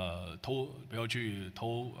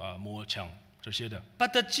偷摸抢这些的。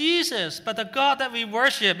 But the God that we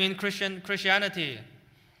worship in Christianity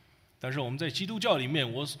但是我们在基督教里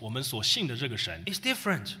面，我们所信的这个神 is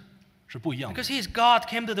different. 是不一样的， Because He is God,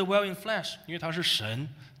 came to the world in flesh. 因为他是神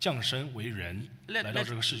降生为人来到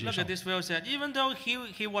这个世界 Look 上 at。this verse said, even though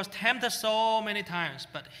he was tempted so many times,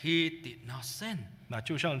 but he did not sin. 那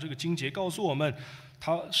就像这个经节告诉我们，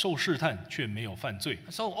他受试探却没有犯罪。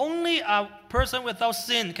 So only a person without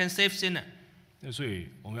sin can save sinner. 那所以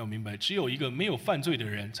我们要明白，只有一个没有犯罪的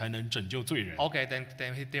人才能拯救罪人。 Okay, then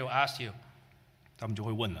they will ask you, 他们就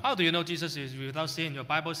会问了， how do you know Jesus is without sin? Your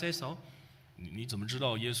Bible says so. 你怎么知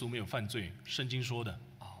道耶稣没有犯罪？圣经说的。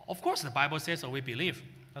 Of course, the Bible says so. We believe.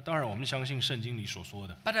 那当然，我们相信圣经里所说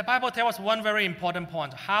的。 But the Bible tells us one very important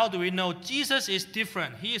point. How do we know Jesus is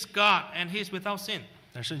different? He is God and He is without sin.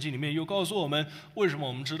 但圣经里面又告诉我们，为什么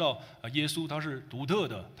我们知道耶稣他是独特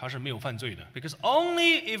的，他是没有犯罪的？ Because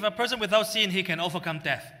only if a person without sin, he can overcome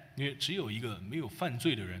death. 因为只有一个没有犯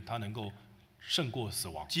罪的人，他能够胜过死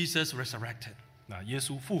亡。 Jesus resurrected. 那耶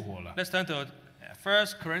稣复活了。 Let's turn to 1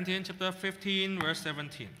 Corinthians chapter 15, verse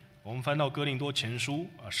 17. 我们翻到哥林多前书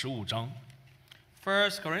15章。 1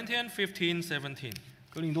 Corinthians 15, 17.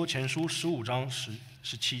 哥林多前书15章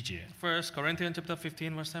17节。 1 Corinthians chapter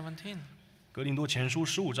 15, verse 17. 哥林多前书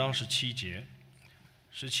15章17节。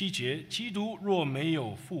17节，基督若没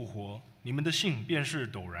有复活，你们的信便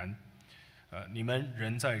是陡然，你们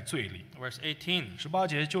仍在罪里。 Verse 18. 18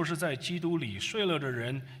节，就是在基督里睡了的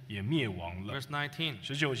人也灭亡了。 Verse 19.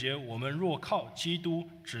 19节，我们若靠基督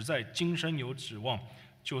只在今生有指望，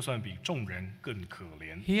就算比众人更可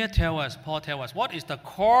怜。 Here Paul tells us, what is the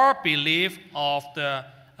core belief of the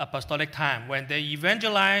apostolic time? When they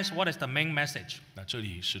evangelize, what is the main message? 那这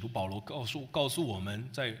里使徒保罗告诉我们，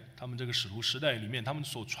在他们这个使徒时代里面，他们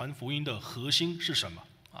所传福音的核心是什么？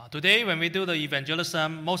 Today, when we do the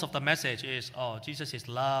evangelism, most of the message is, Jesus is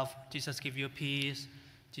love, Jesus gives you peace,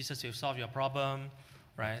 Jesus will solve your problem,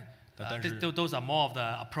 right? Those are more of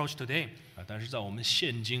the approach today. 但是在我们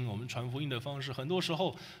现今，我们传福音的方式，很多时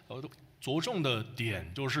候着重的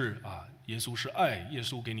点就是耶稣是爱，耶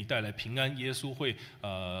稣给你带来平安，耶稣会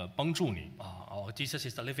帮助你。Jesus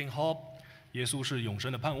is the living hope. 耶稣是永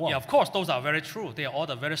生的盼望。 Yeah, of course, those are very true. They are all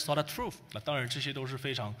the very solid truth. 那当然，这些都是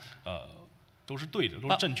非常都是对的，都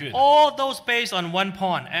是正确的。 All those based on one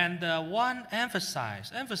point, and one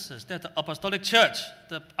emphasis that the apostolic church,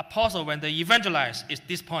 the apostle, when they evangelize, is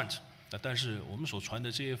this point. 但是我们所传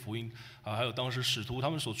的这些福音还有当时使徒他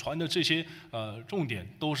们所传的这些重点，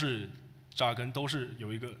都是扎根，都是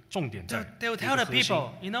有一个重点在。They will tell the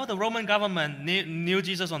people, you know, the Roman government knew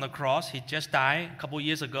Jesus on the cross. He just died a couple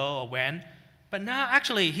years ago or when. But now,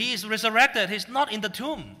 actually, he is resurrected. He's not in the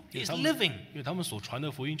tomb. He's living. 因为他们所传的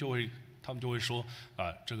福音他们就会说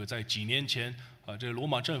这个在几年前这个罗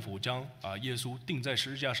马政府将耶稣钉在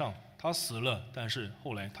十字架上，他死了，但是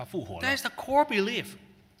后来他复活了。 That's the core belief.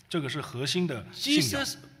 这个是核心的信仰。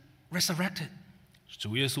 Jesus resurrected.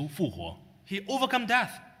 主耶稣复活， He overcome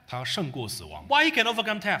death. 他胜过死亡。 Why he can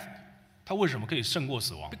overcome death? 他为什么可以胜过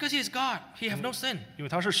死亡？ Because he is God. He have no sin. 因为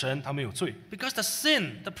他是神，他没有罪。 Because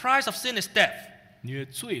the price of sin is death. 因为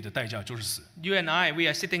罪的代价就是死。 You and I, we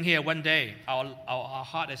are sitting here one day. Our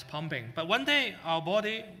heart is pumping. But one day, our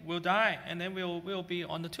body will die, and then we'll be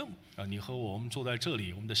on the tomb. 你和我们坐在这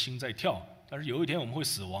里，我们的心在跳，但是有一天我们会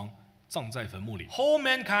死亡，葬在坟墓里。 Whole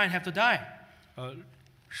mankind have to die.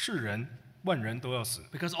 世人万人都要死。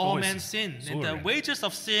 Because all men sin, and the wages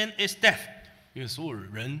of sin is death. 因为所有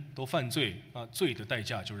人都犯罪，罪的代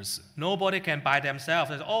价就是死。 Nobody can by themselves.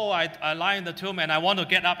 I lie in the tomb and I want to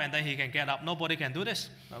get up, and then he can get up. Nobody can do this.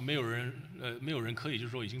 没有人可以就是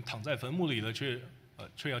说已经躺在坟墓里了，却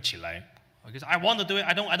却要起来。Because I want to do it,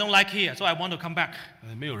 I don't like here, so I want to come back.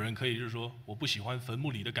 没有人可以就是说我不喜欢坟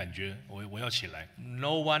墓里的感觉，我要起来。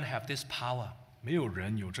No one have this power. 没有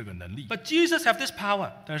人有这个能力。But Jesus have this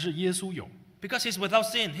power. 但是耶稣有。Because he's without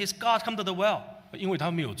sin, he's God come to the world. 因为他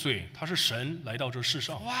没有罪，他是神来到这世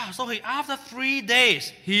上。Wow, so after 3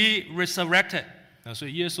 days he resurrected. 那所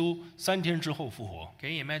以耶稣3天之后复活。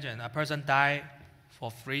Can you imagine a person die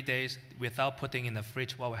for 3 days without putting in the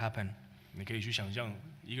fridge? What will happen? 你可以去想象，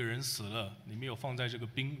一个人死了，你没有放在这个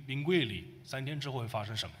冰柜里，3天之后会发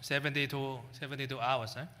生什么？72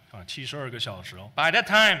 hours, eh? 72个小时哦。By that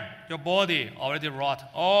time, your body already rot.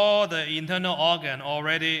 All the internal organ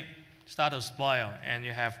already start to spoil, and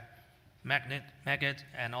you have maggot,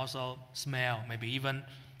 and also smell, maybe even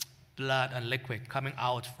blood and liquid coming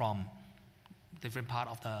out from different part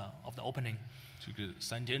of the opening. 这个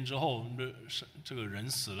3天之后，这个人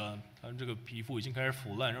死了，他这个皮肤已经开始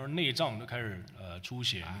腐烂，然后内脏都开始出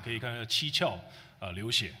血，你可以看到七窍流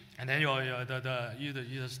血。And then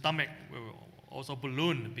your stomach will also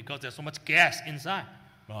balloon because there's so much gas inside.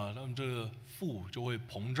 那么这个腹就会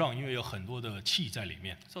膨胀，因为有很多的气在里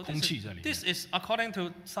面，空气在里面。This is according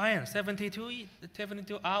to science,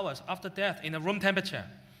 72 hours after death in a room temperature.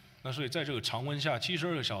 那所以在这个常温下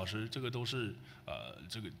72个小时，这个都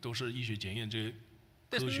是医学检验这些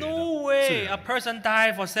科学的。There's no way a person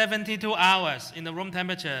die for 72 hours in the room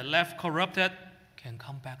temperature, left corrupted, can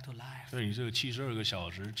come back to life. 所以你这个72个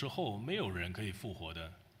小时之后，没有人可以复活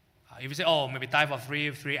的。If you say, oh, maybe die for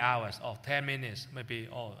 3 hours, or 10 minutes, maybe,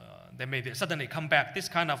 they may suddenly come back. This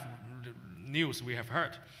kind of news we have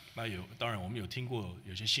heard. 那当然我们有听过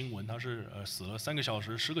有些新闻，他是死了3个小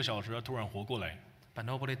时、10个小时，突然活过来。But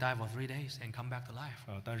nobody died for 3 days and come back to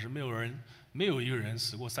life. 但是没有一个人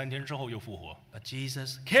死过3天之后又复活。But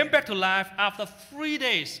Jesus came back to life after 3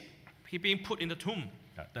 days. He being put in the tomb.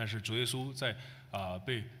 但是主耶稣在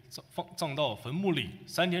被葬到坟墓里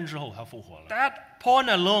3天之后，他复活了。That point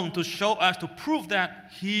alone to show us, to prove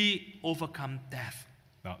that he overcome death.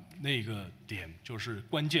 那个点就是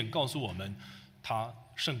关键，告诉我们他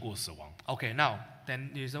胜过死亡。Okay, now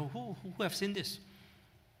then you say, who have seen this?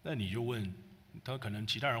 那你就问。他可能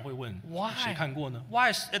其他人会问，谁看过呢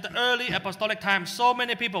Why at the early apostolic time so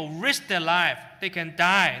many people risk their life? They can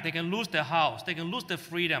die, they can lose their house, they can lose their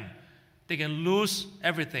freedom, they can lose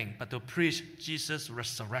everything, but to preach Jesus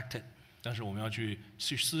resurrected. 但是我们要去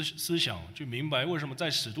思想，去明白为什么在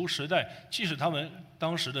使徒时代，即使他们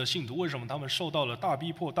当时的信徒，为什么他们受到了大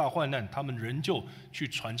逼迫、大患难，他们仍旧去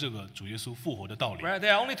传这个主耶稣复活的道理。Right,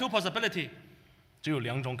 there are only 2 possibilities. 只有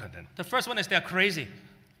2种可能。The first one is they are crazy.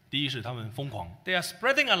 第一是他们疯狂 They are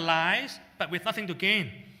spreading a lies, but with nothing to gain.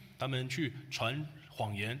 他们去传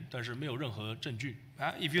谎言，但是没有任何证据。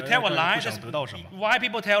If you tell a lie, 不想得到什么 why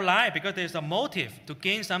people tell lie? Because there's a motive to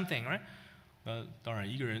gain something, right? 当然，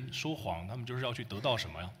一个人说谎，他们就是要去得到什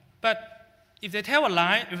么呀 But if they tell a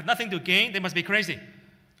lie with nothing to gain, they must be crazy.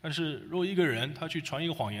 但是，如果一个人他去传一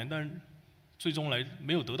个谎言，但最终来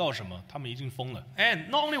没有得到什么，他们已经疯了。And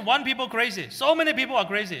not only one people crazy, so many people are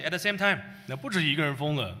crazy at the same time. 那不止一个人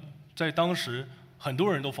疯了，在当时很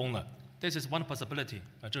多人都疯了。This is one possibility.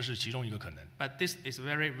 这是其中一个可能。But this is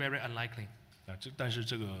very, very unlikely. 但是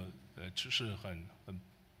这个是很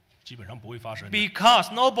基本上不会发生的。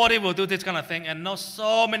Because nobody will do this kind of thing, and not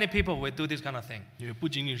so many people will do this kind of thing. 因为不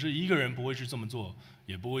仅仅是一个人不会去这么做，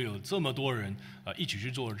也不会有这么多人一起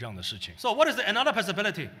去做这样的事情。So what is another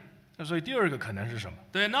possibility? 那所以第二个可能是什么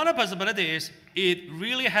The another possibility is it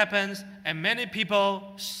really happens, and many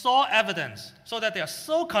people saw evidence, so that they are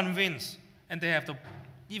so convinced, and they have to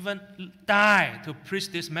even die to preach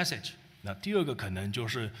this message. 那第二个可能就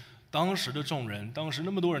是当时的众人，当时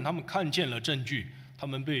那么多人，他们看见了证据，他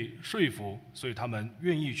们被说服，所以他们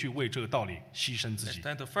愿意去为这个道理牺牲自己。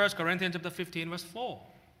Let's turn to 1 Corinthians chapter 15, verse 4.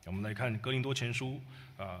 我们来看哥林多前书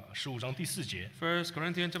15章第4节。1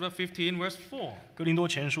 Corinthians chapter 15, verse 4. 哥林多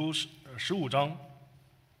前书15章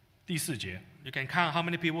第4节。You can count how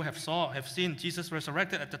many people have seen Jesus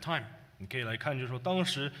resurrected at the time. 你可以来看，就是说当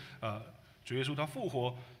时主耶稣他复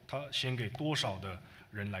活，他显给多少的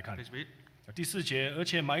人来看。Please read. 第4节，而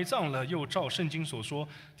且埋葬了，又照圣经所说，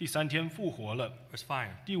第3天复活了。Verse 5.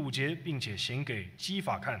 第5节，并且显给基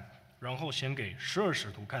法看，然后显给12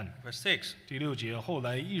使徒看。Verse 6. 第6节，后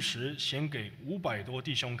来一时显给500多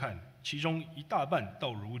弟兄看，其中一大半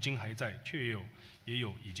到如今还在，却也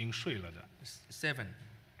有已经睡了的。7.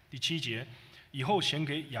 第7节，以后显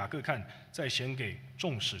给雅各看，再显给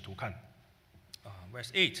众使徒看。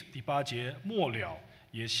Verse 8. 第8节，末了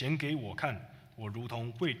也显给我看。我如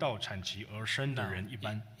同未到产期而生的人一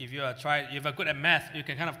般。If you are good at math, you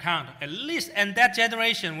can kind of count. At least in that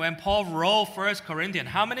generation, when Paul wrote 1 Corinthians,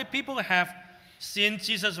 how many people have seen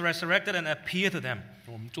Jesus resurrected and appear to them.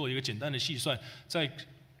 我们做一个简单的细算，在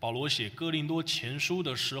保罗写哥林多前书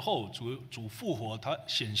的时候，主复活，他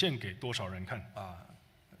显现给多少人看？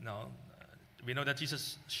 Now, we know that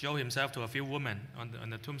Jesus showed himself to a few women on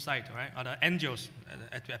the tomb site, right? Other angels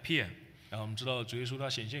appear. 然后我们知道主耶稣他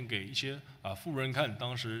显现给一些妇人看，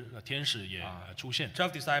当时天使也出现。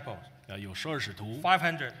12 disciples. 有12使徒，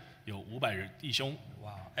 500. 有500人弟兄。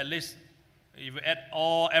Wow. At least, if you add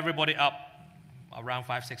everybody up, around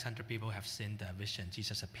 500-600 people have seen the vision.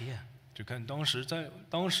 Jesus appear. 就看当时这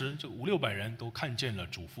500-600人都看见了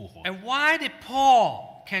主复活。 And why did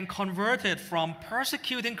Paul can converted from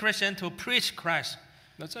persecuting Christian to preach Christ?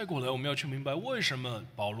 那再过来，我们要去明白为什么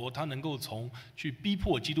保罗他能够从去逼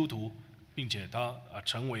迫基督徒，并且他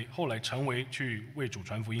后来成为去为主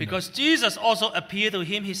传福音的。 Because Jesus also appeared to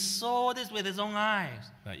him. He saw this with his own eyes.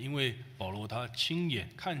 因为保罗他亲眼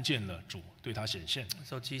看见了主对他显现。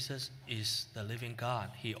 So Jesus is the living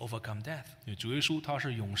God. He overcome death. 主耶稣他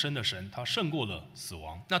是永生的神，他胜过了死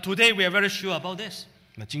亡。 Now today we are very sure about this.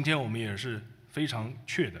 那今天我们也是非常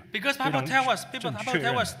确的。 Because Bible tells us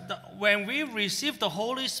that when we receive the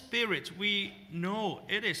Holy Spirit, we know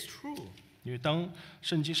it is true. 因为当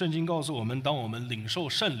圣经告诉我们，当我们领受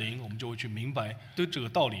圣灵，我们就会去明白这个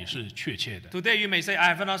道理是确切的。 Today you may say,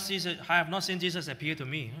 I have not seen Jesus appear to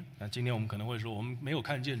me. 那今天我们可能会说，我们没有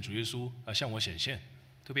看见主耶稣向我显现。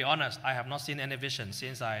 To be honest, I have not seen any vision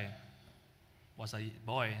since I was a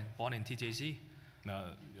boy born in TJC. 那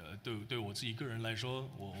对我自己个人来说，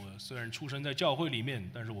我虽然出生在教会里面，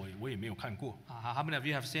但是我也没有看过。 How many of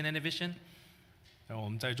you have seen any vision? 那我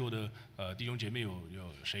们在座的弟兄姐妹有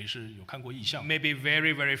谁是有看过异象？ Maybe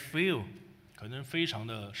very, very few. 可能非常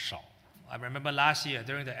的少。 I remember last year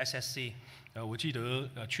during the SSC. 我记得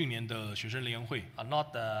去年的学生联欢会，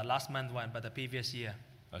 Not the last month one, but the previous year.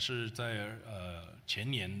 是在前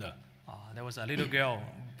年的。 There was a little girl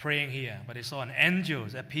praying here, but they saw an angel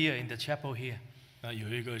appear in the chapel here. 那有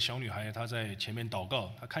一个小女孩，她在前面祷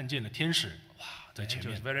告，她看见了天使，哇，在前 Angel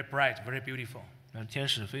面 is。very bright, very beautiful. 那天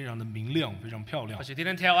使非常的明亮，非常漂亮 But。she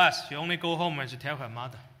didn't tell us. She only go home and she tell her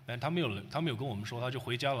mother. 但她没有跟我们说，她就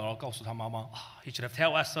回家了，然后告诉她妈妈。 He should have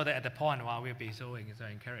tell us so that at the point, we'll be so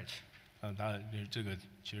encouraged. 她这个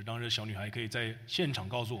其实当时小女孩可以在现场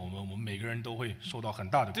告诉我们每个人都会受到很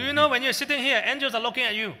大的鼓 Do you 励。 know when you're sitting here, angels are looking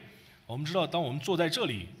at you. 我们知道，当我们坐在这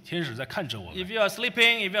里，天使在看着我 If 们。 you are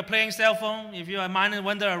sleeping, if you are playing cell phone, if you are minding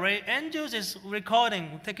wander away, angels is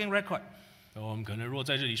recording, taking record. 我们可能若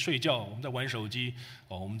在这里睡觉，我们在玩手机，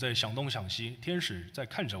我们在想东想西，天使在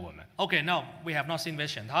看着我们。 Okay, now we have not seen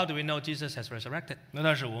vision. How do we know Jesus has resurrected? 那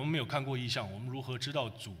但是我们没有看过异象，我们如何知道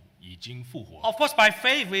主已经复活？ Of course, by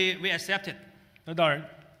faith we accept it. 那当然，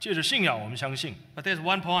借着信仰我们相信。 But there's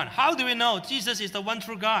one point. How do we know Jesus is the one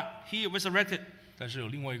true God? He resurrected. 但是有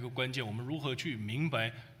另外一个关键，我们如何去明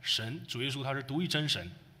白主耶稣他是独一真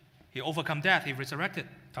神， He overcome death. He resurrected.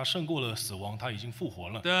 他胜过了死亡，他已经复活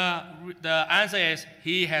了。 The answer is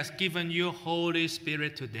He has given you Holy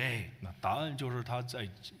Spirit today. 那答案就是他在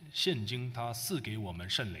现今他赐给我们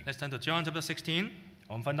圣灵。 Let's turn to John chapter 16.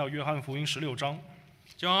 我们翻到约翰福音16章，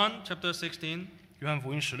 John chapter 16, 约翰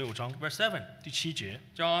福音16章 verse 7. 第7节，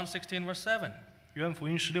 John 16, verse 7. 约翰福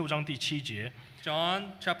音16章第7节， John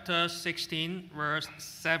chapter 16, verse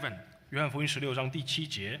 7. 约翰福音16章第7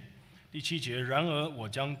节，第7节。然而我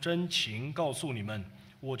将真情告诉你们，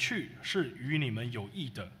我去是与你们有益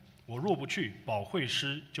的。我若不去，保惠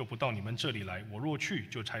师就不到你们这里来；我若去，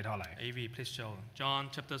就差他来。 AV, please show. John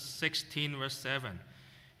chapter 16, verse 7.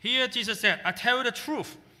 Here Jesus said, I tell you the truth.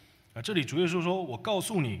 这里主耶稣说：“我告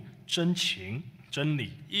诉你真情真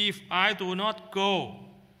理， If I do not go,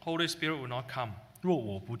 Holy Spirit will not come. 若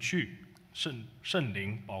我不去，圣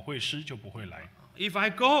灵保惠师就不会来。 If I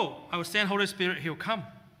go, I will send Holy Spirit, He'll come.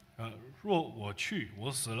 若我去，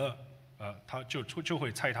我死了，他就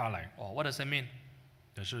会差他来。 Oh, what does that mean?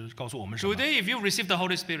 这是告诉我们什么？ Today, if you receive the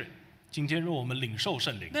Holy Spirit, 今天若我们领受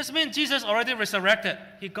圣灵， this means Jesus already resurrected.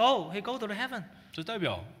 He go to the heaven. 这代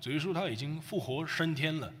表主耶稣他已经复活升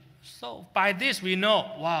天了。 So by this we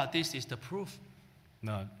know, wow, this is the proof.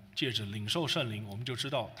 那借着领受圣灵，我们就知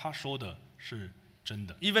道他说的是真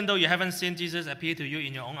的。 Even though you haven't seen Jesus appear to you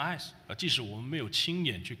in your own eyes, 即使我们没有亲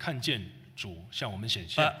眼去看见主向我们显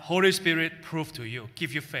现， but Holy Spirit prove to you,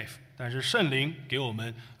 give you faith. 但是圣灵给我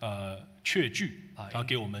们确据，他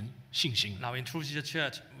给我们信心。 Now in True Jesus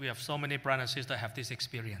Church, we have so many brothers and sisters have this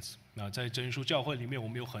experience. 那在真耶稣教会里面，我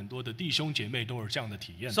们有很多的弟兄姐妹都有这样的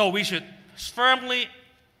体验。 So we should firmly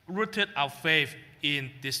rooted our faith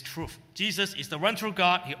in this truth. Jesus is the one true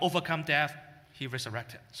God. He overcome death. He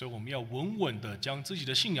resurrected. 所以我们要稳稳的将自己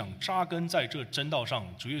的信仰扎根在这真道上。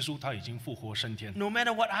主耶稣他已经复活升天。 No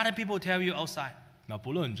matter what other people tell you outside. 那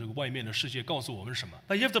不论这个外面的世界告诉我们什么，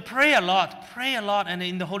 But you have to pray a lot, and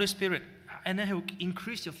in the Holy Spirit, and then He will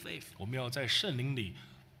increase your faith. 我们要在圣灵里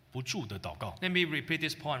不住的祷告。 Let me repeat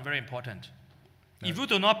this point, very important. If you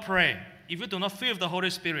do not pray, if you do not feel the Holy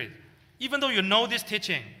Spirit, even though you know this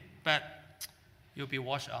teaching, but you'll be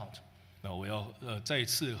washed out. 那我要再一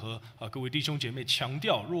次和各位弟兄姐妹强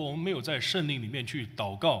调，若我们没有在圣灵里面去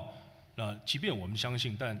祷告，那即便我们相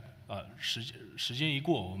信，但时间一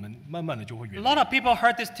过，我们慢慢的就会远离。 A lot of people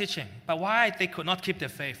heard this teaching, but why they could not keep their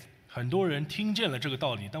faith? 很多人听见了这个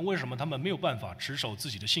道理，但为什么他们没有办法持守自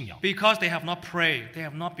己的信仰？ Because they have not prayed, they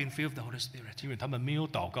have not been filled with the Holy Spirit. 因为他们没有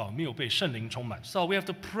祷告，没有被圣灵充满。 So we have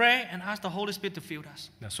to pray and ask the Holy Spirit to fill us.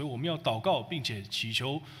 那所以我们要祷告，并且祈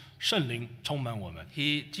求圣灵充满我们。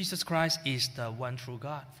 Jesus Christ is the one true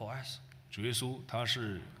God for us. 主耶稣他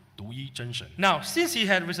是独一真神。 Now, since He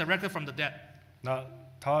had resurrected from the dead, 那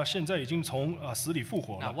他现在已经从死里复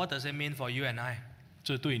活 now 了。 what does it mean for you and I?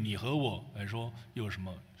 这对你和我来说又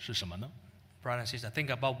是什么呢？ Brother and sister, think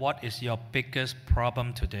about what is your biggest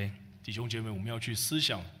problem today. 弟兄姐妹，我们要去思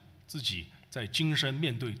想自己在今生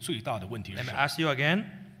面对最大的问题是 Let 什 me 么。 ask you again,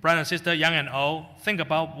 brother and sister, young and old, think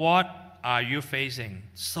about what are you facing?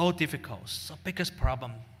 So difficult, so biggest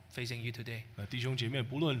problem facing you today. 弟兄姐妹，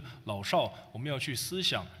不论老少，我们要去思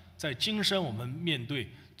想，在今生我们面对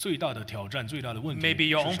最大的挑战、最大的问题 Maybe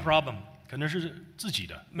your 是 own 什么？ problem, 可能是自己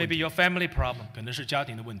的问 maybe 题， your family problem, 可能是家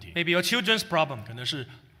庭的问题， maybe your children's problem. 可能是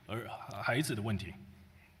孩子的问题。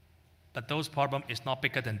 But those problems is not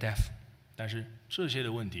bigger than death. 但是这些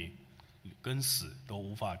的问题跟死都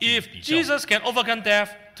无法去 If 比较。 Jesus can overcome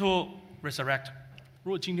death to resurrect,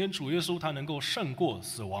 如果今天主耶稣他能够胜过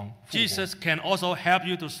死亡，复活 Jesus can also help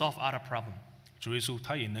you to solve other problems. 主耶稣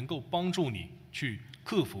他也能够帮助你去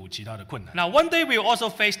克服其他的困难。 Now, one day we will also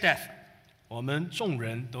face death, 我们众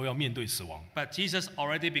人都要面对死亡， but Jesus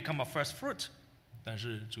already become a first fruit. 但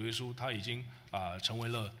是主耶稣他已经成为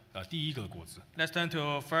了第一个果子。 Let's turn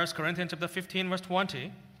to 1 Corinthians chapter 15, verse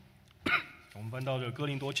 20. 我们翻到这个哥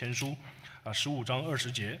林多前书15章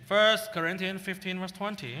20节。 1 Corinthians 15, verse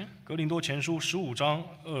 20. 哥林多前书15章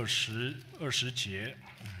20节。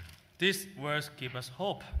 These words give us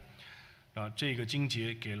hope. 这个经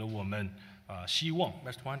节给了我们希望。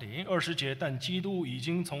 Verse 20. 20节，但基督已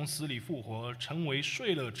经从死里复活，成为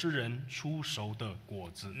睡了之人出熟的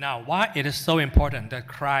果子。 Now, why it is so important that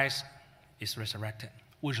Christ is resurrected?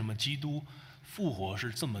 为什么基督复活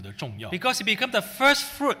是这么的重要？ Because he became the first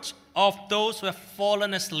fruit of those who have fallen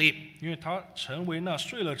asleep. 因为他成为那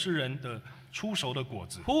睡了之人的出熟的果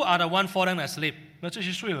子。 Who are the one fallen asleep? 那这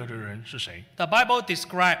些睡了的人是谁？ The Bible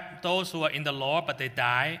describes those who are in the Lord but they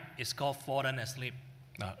die is called fallen asleep.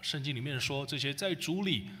 那圣经里面说，这些在主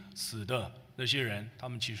里死的那些人，他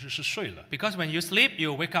们其实是睡了。 Because when you sleep,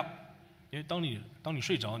 you wake up, 因为当你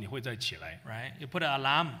睡着，你会再起来。 right? You put an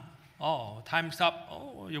alarm. Oh, time's up.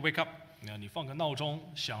 Oh, you wake up. 你放个闹钟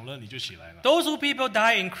响了，你就起来了。 Those who people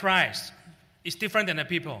die in Christ is different than the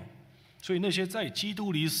people. 所以那些在基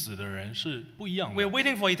督里死的人是不一样的。 We're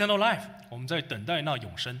waiting for eternal life. 我们在等待那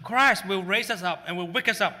永生。 Christ will raise us up and will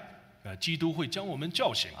wake us up. 基督会将我们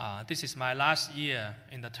叫醒。 This is my last year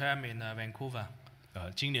in the term in Vancouver.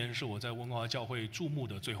 今年是我在温哥华教会注目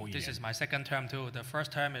的最后一 This 年。 is my second term too. The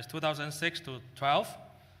first term is 2006 to 12.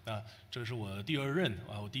 这是我的第二任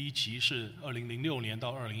我第一期是2006年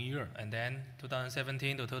到2012。And then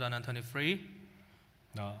 2017 to 2023.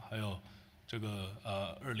 还有这个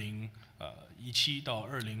2017到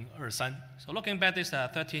2023。So looking back, this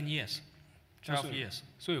 13 years, 12 years.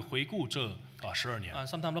 所以回顾这12年。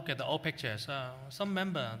Sometimes look at the old pictures. Some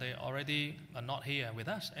member they already are not here with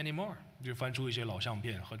us anymore. 就翻出一些老相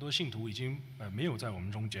片，很多信徒已经没有在我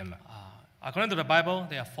们中间了。According to the Bible,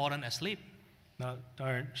 they are fallen asleep. 那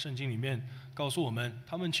当然，圣经里面告诉我们，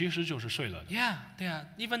他们其实就是睡了的。 Yeah, they are.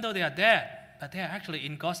 Even though they are dead, but they are actually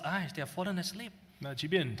in God's eyes, they are fallen asleep. 那即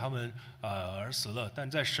便他们而死了，但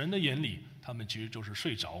在神的眼里，他们其实就是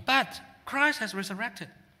睡着。 But Christ has resurrected.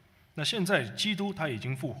 那现在基督他已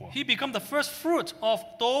经复活， He become the first fruit of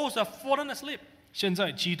those who have fallen asleep. 现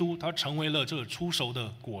在基督他成为了这出熟的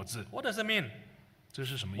果子。 What does it mean? 这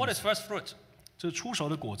是什么 What 意 is 思？ first fruit? 这出熟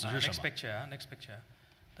的果子是什 Next 么？ picture. Next picture.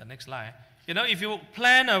 The next slide. You know, if you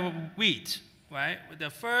plant a wheat, right? The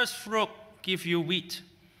first fruit give you wheat.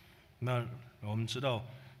 那我们知道，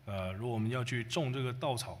如果我们要去种这个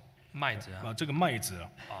稻草，麦子这个麦子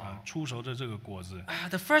出熟的这个果子，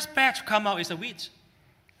 The first batch come out is a wheat.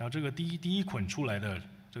 然后这个第一捆出来的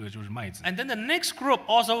这个就是麦子。 And then the next group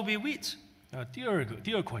also will be wheat.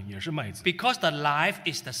 第二捆也是麦子， Because the life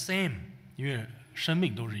is the same. 因为生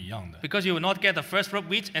命都是一样的。Because you will not get the first fruit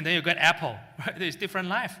wheat and then you get apple. Right? It's different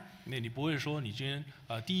life. 那你不会说你今天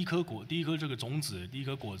第一颗这个种子，第一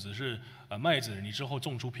颗果子是麦子，你之后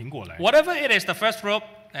种出苹果来。Whatever it is, the first fruit,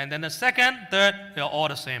 and then the second, third, they're all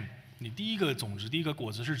the same. 你第一个种子，第一个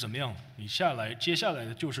果子是怎么样，你接下来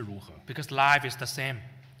的就是如何。Because life is the same.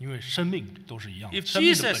 因为生命都是一样， If 生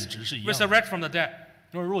命的 Jesus 本质是一样的。 resurrect from the dead,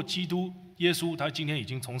 若基督耶稣他今天已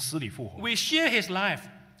经从死里复活， we share his life.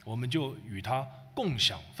 我们就与他共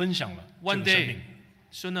享、分享了这 One 个生 day, 命。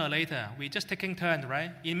 sooner or later, we just taking turns,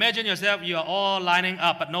 right? Imagine yourself, you are all lining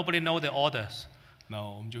up, but nobody know the orders. 那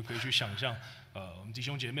我们就可以去想象，我们弟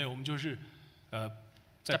兄姐妹，我们就是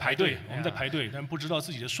在排队，我们在排队，但不知道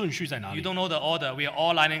自己的顺序在哪 You 里。 don't know the order. We are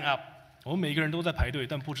all lining up. 我们每一个人都在排队，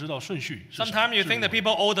但不知道顺序是什么。 Sometimes you 是 think the 如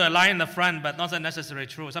何 people older line in the front, but not necessarily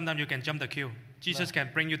true. Sometimes you can jump the queue. Jesus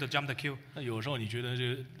can bring you to jump the queue. 那有时候你觉得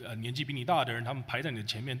这年纪比你大的人，他们排在你的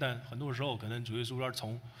前面，但很多时候可能主耶稣要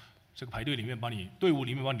从这个排队里面队伍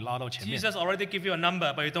里面把你拉到前面。 Jesus already give you a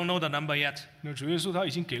number, but you don't know the number yet. 那主耶稣他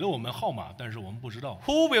已经给了我们号码，但是我们不知道。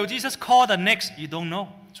 Who will Jesus call the next? You don't know.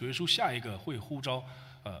 主耶稣下一个会呼召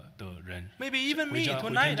的人， Maybe even me 回家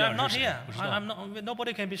tonight. 回天家 I'm not 是谁？ here. 不知道。 I'm not.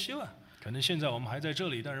 Nobody can be sure. 可能现在我们还在这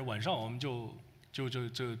里，但是晚上我们就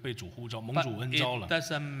被主呼召，蒙 But 主恩召 it 了。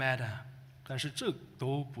 doesn't matter. 但是这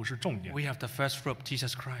都不是重点， We have the first fruit,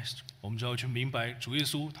 Jesus Christ. 我们只要去明白主耶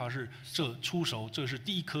稣他是这出手，这是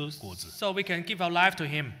第一颗果子， So we can give our life to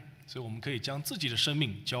Him. 所以我们可以将自己的生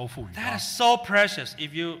命交付于 That 他。 is so precious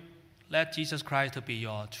if you let Jesus Christ to be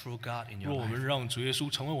your true God in 若 your 我们 life. 让主耶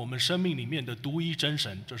稣成为我们生命里面的独一真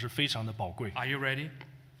神，这是非常的宝贵。 Are you ready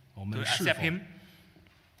我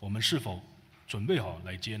to 们是否准备好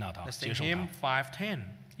来接纳他， Let's 接 sing 受 hymn 他？ 510.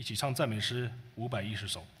 一起唱赞美诗510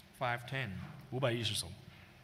首， 510. 510首。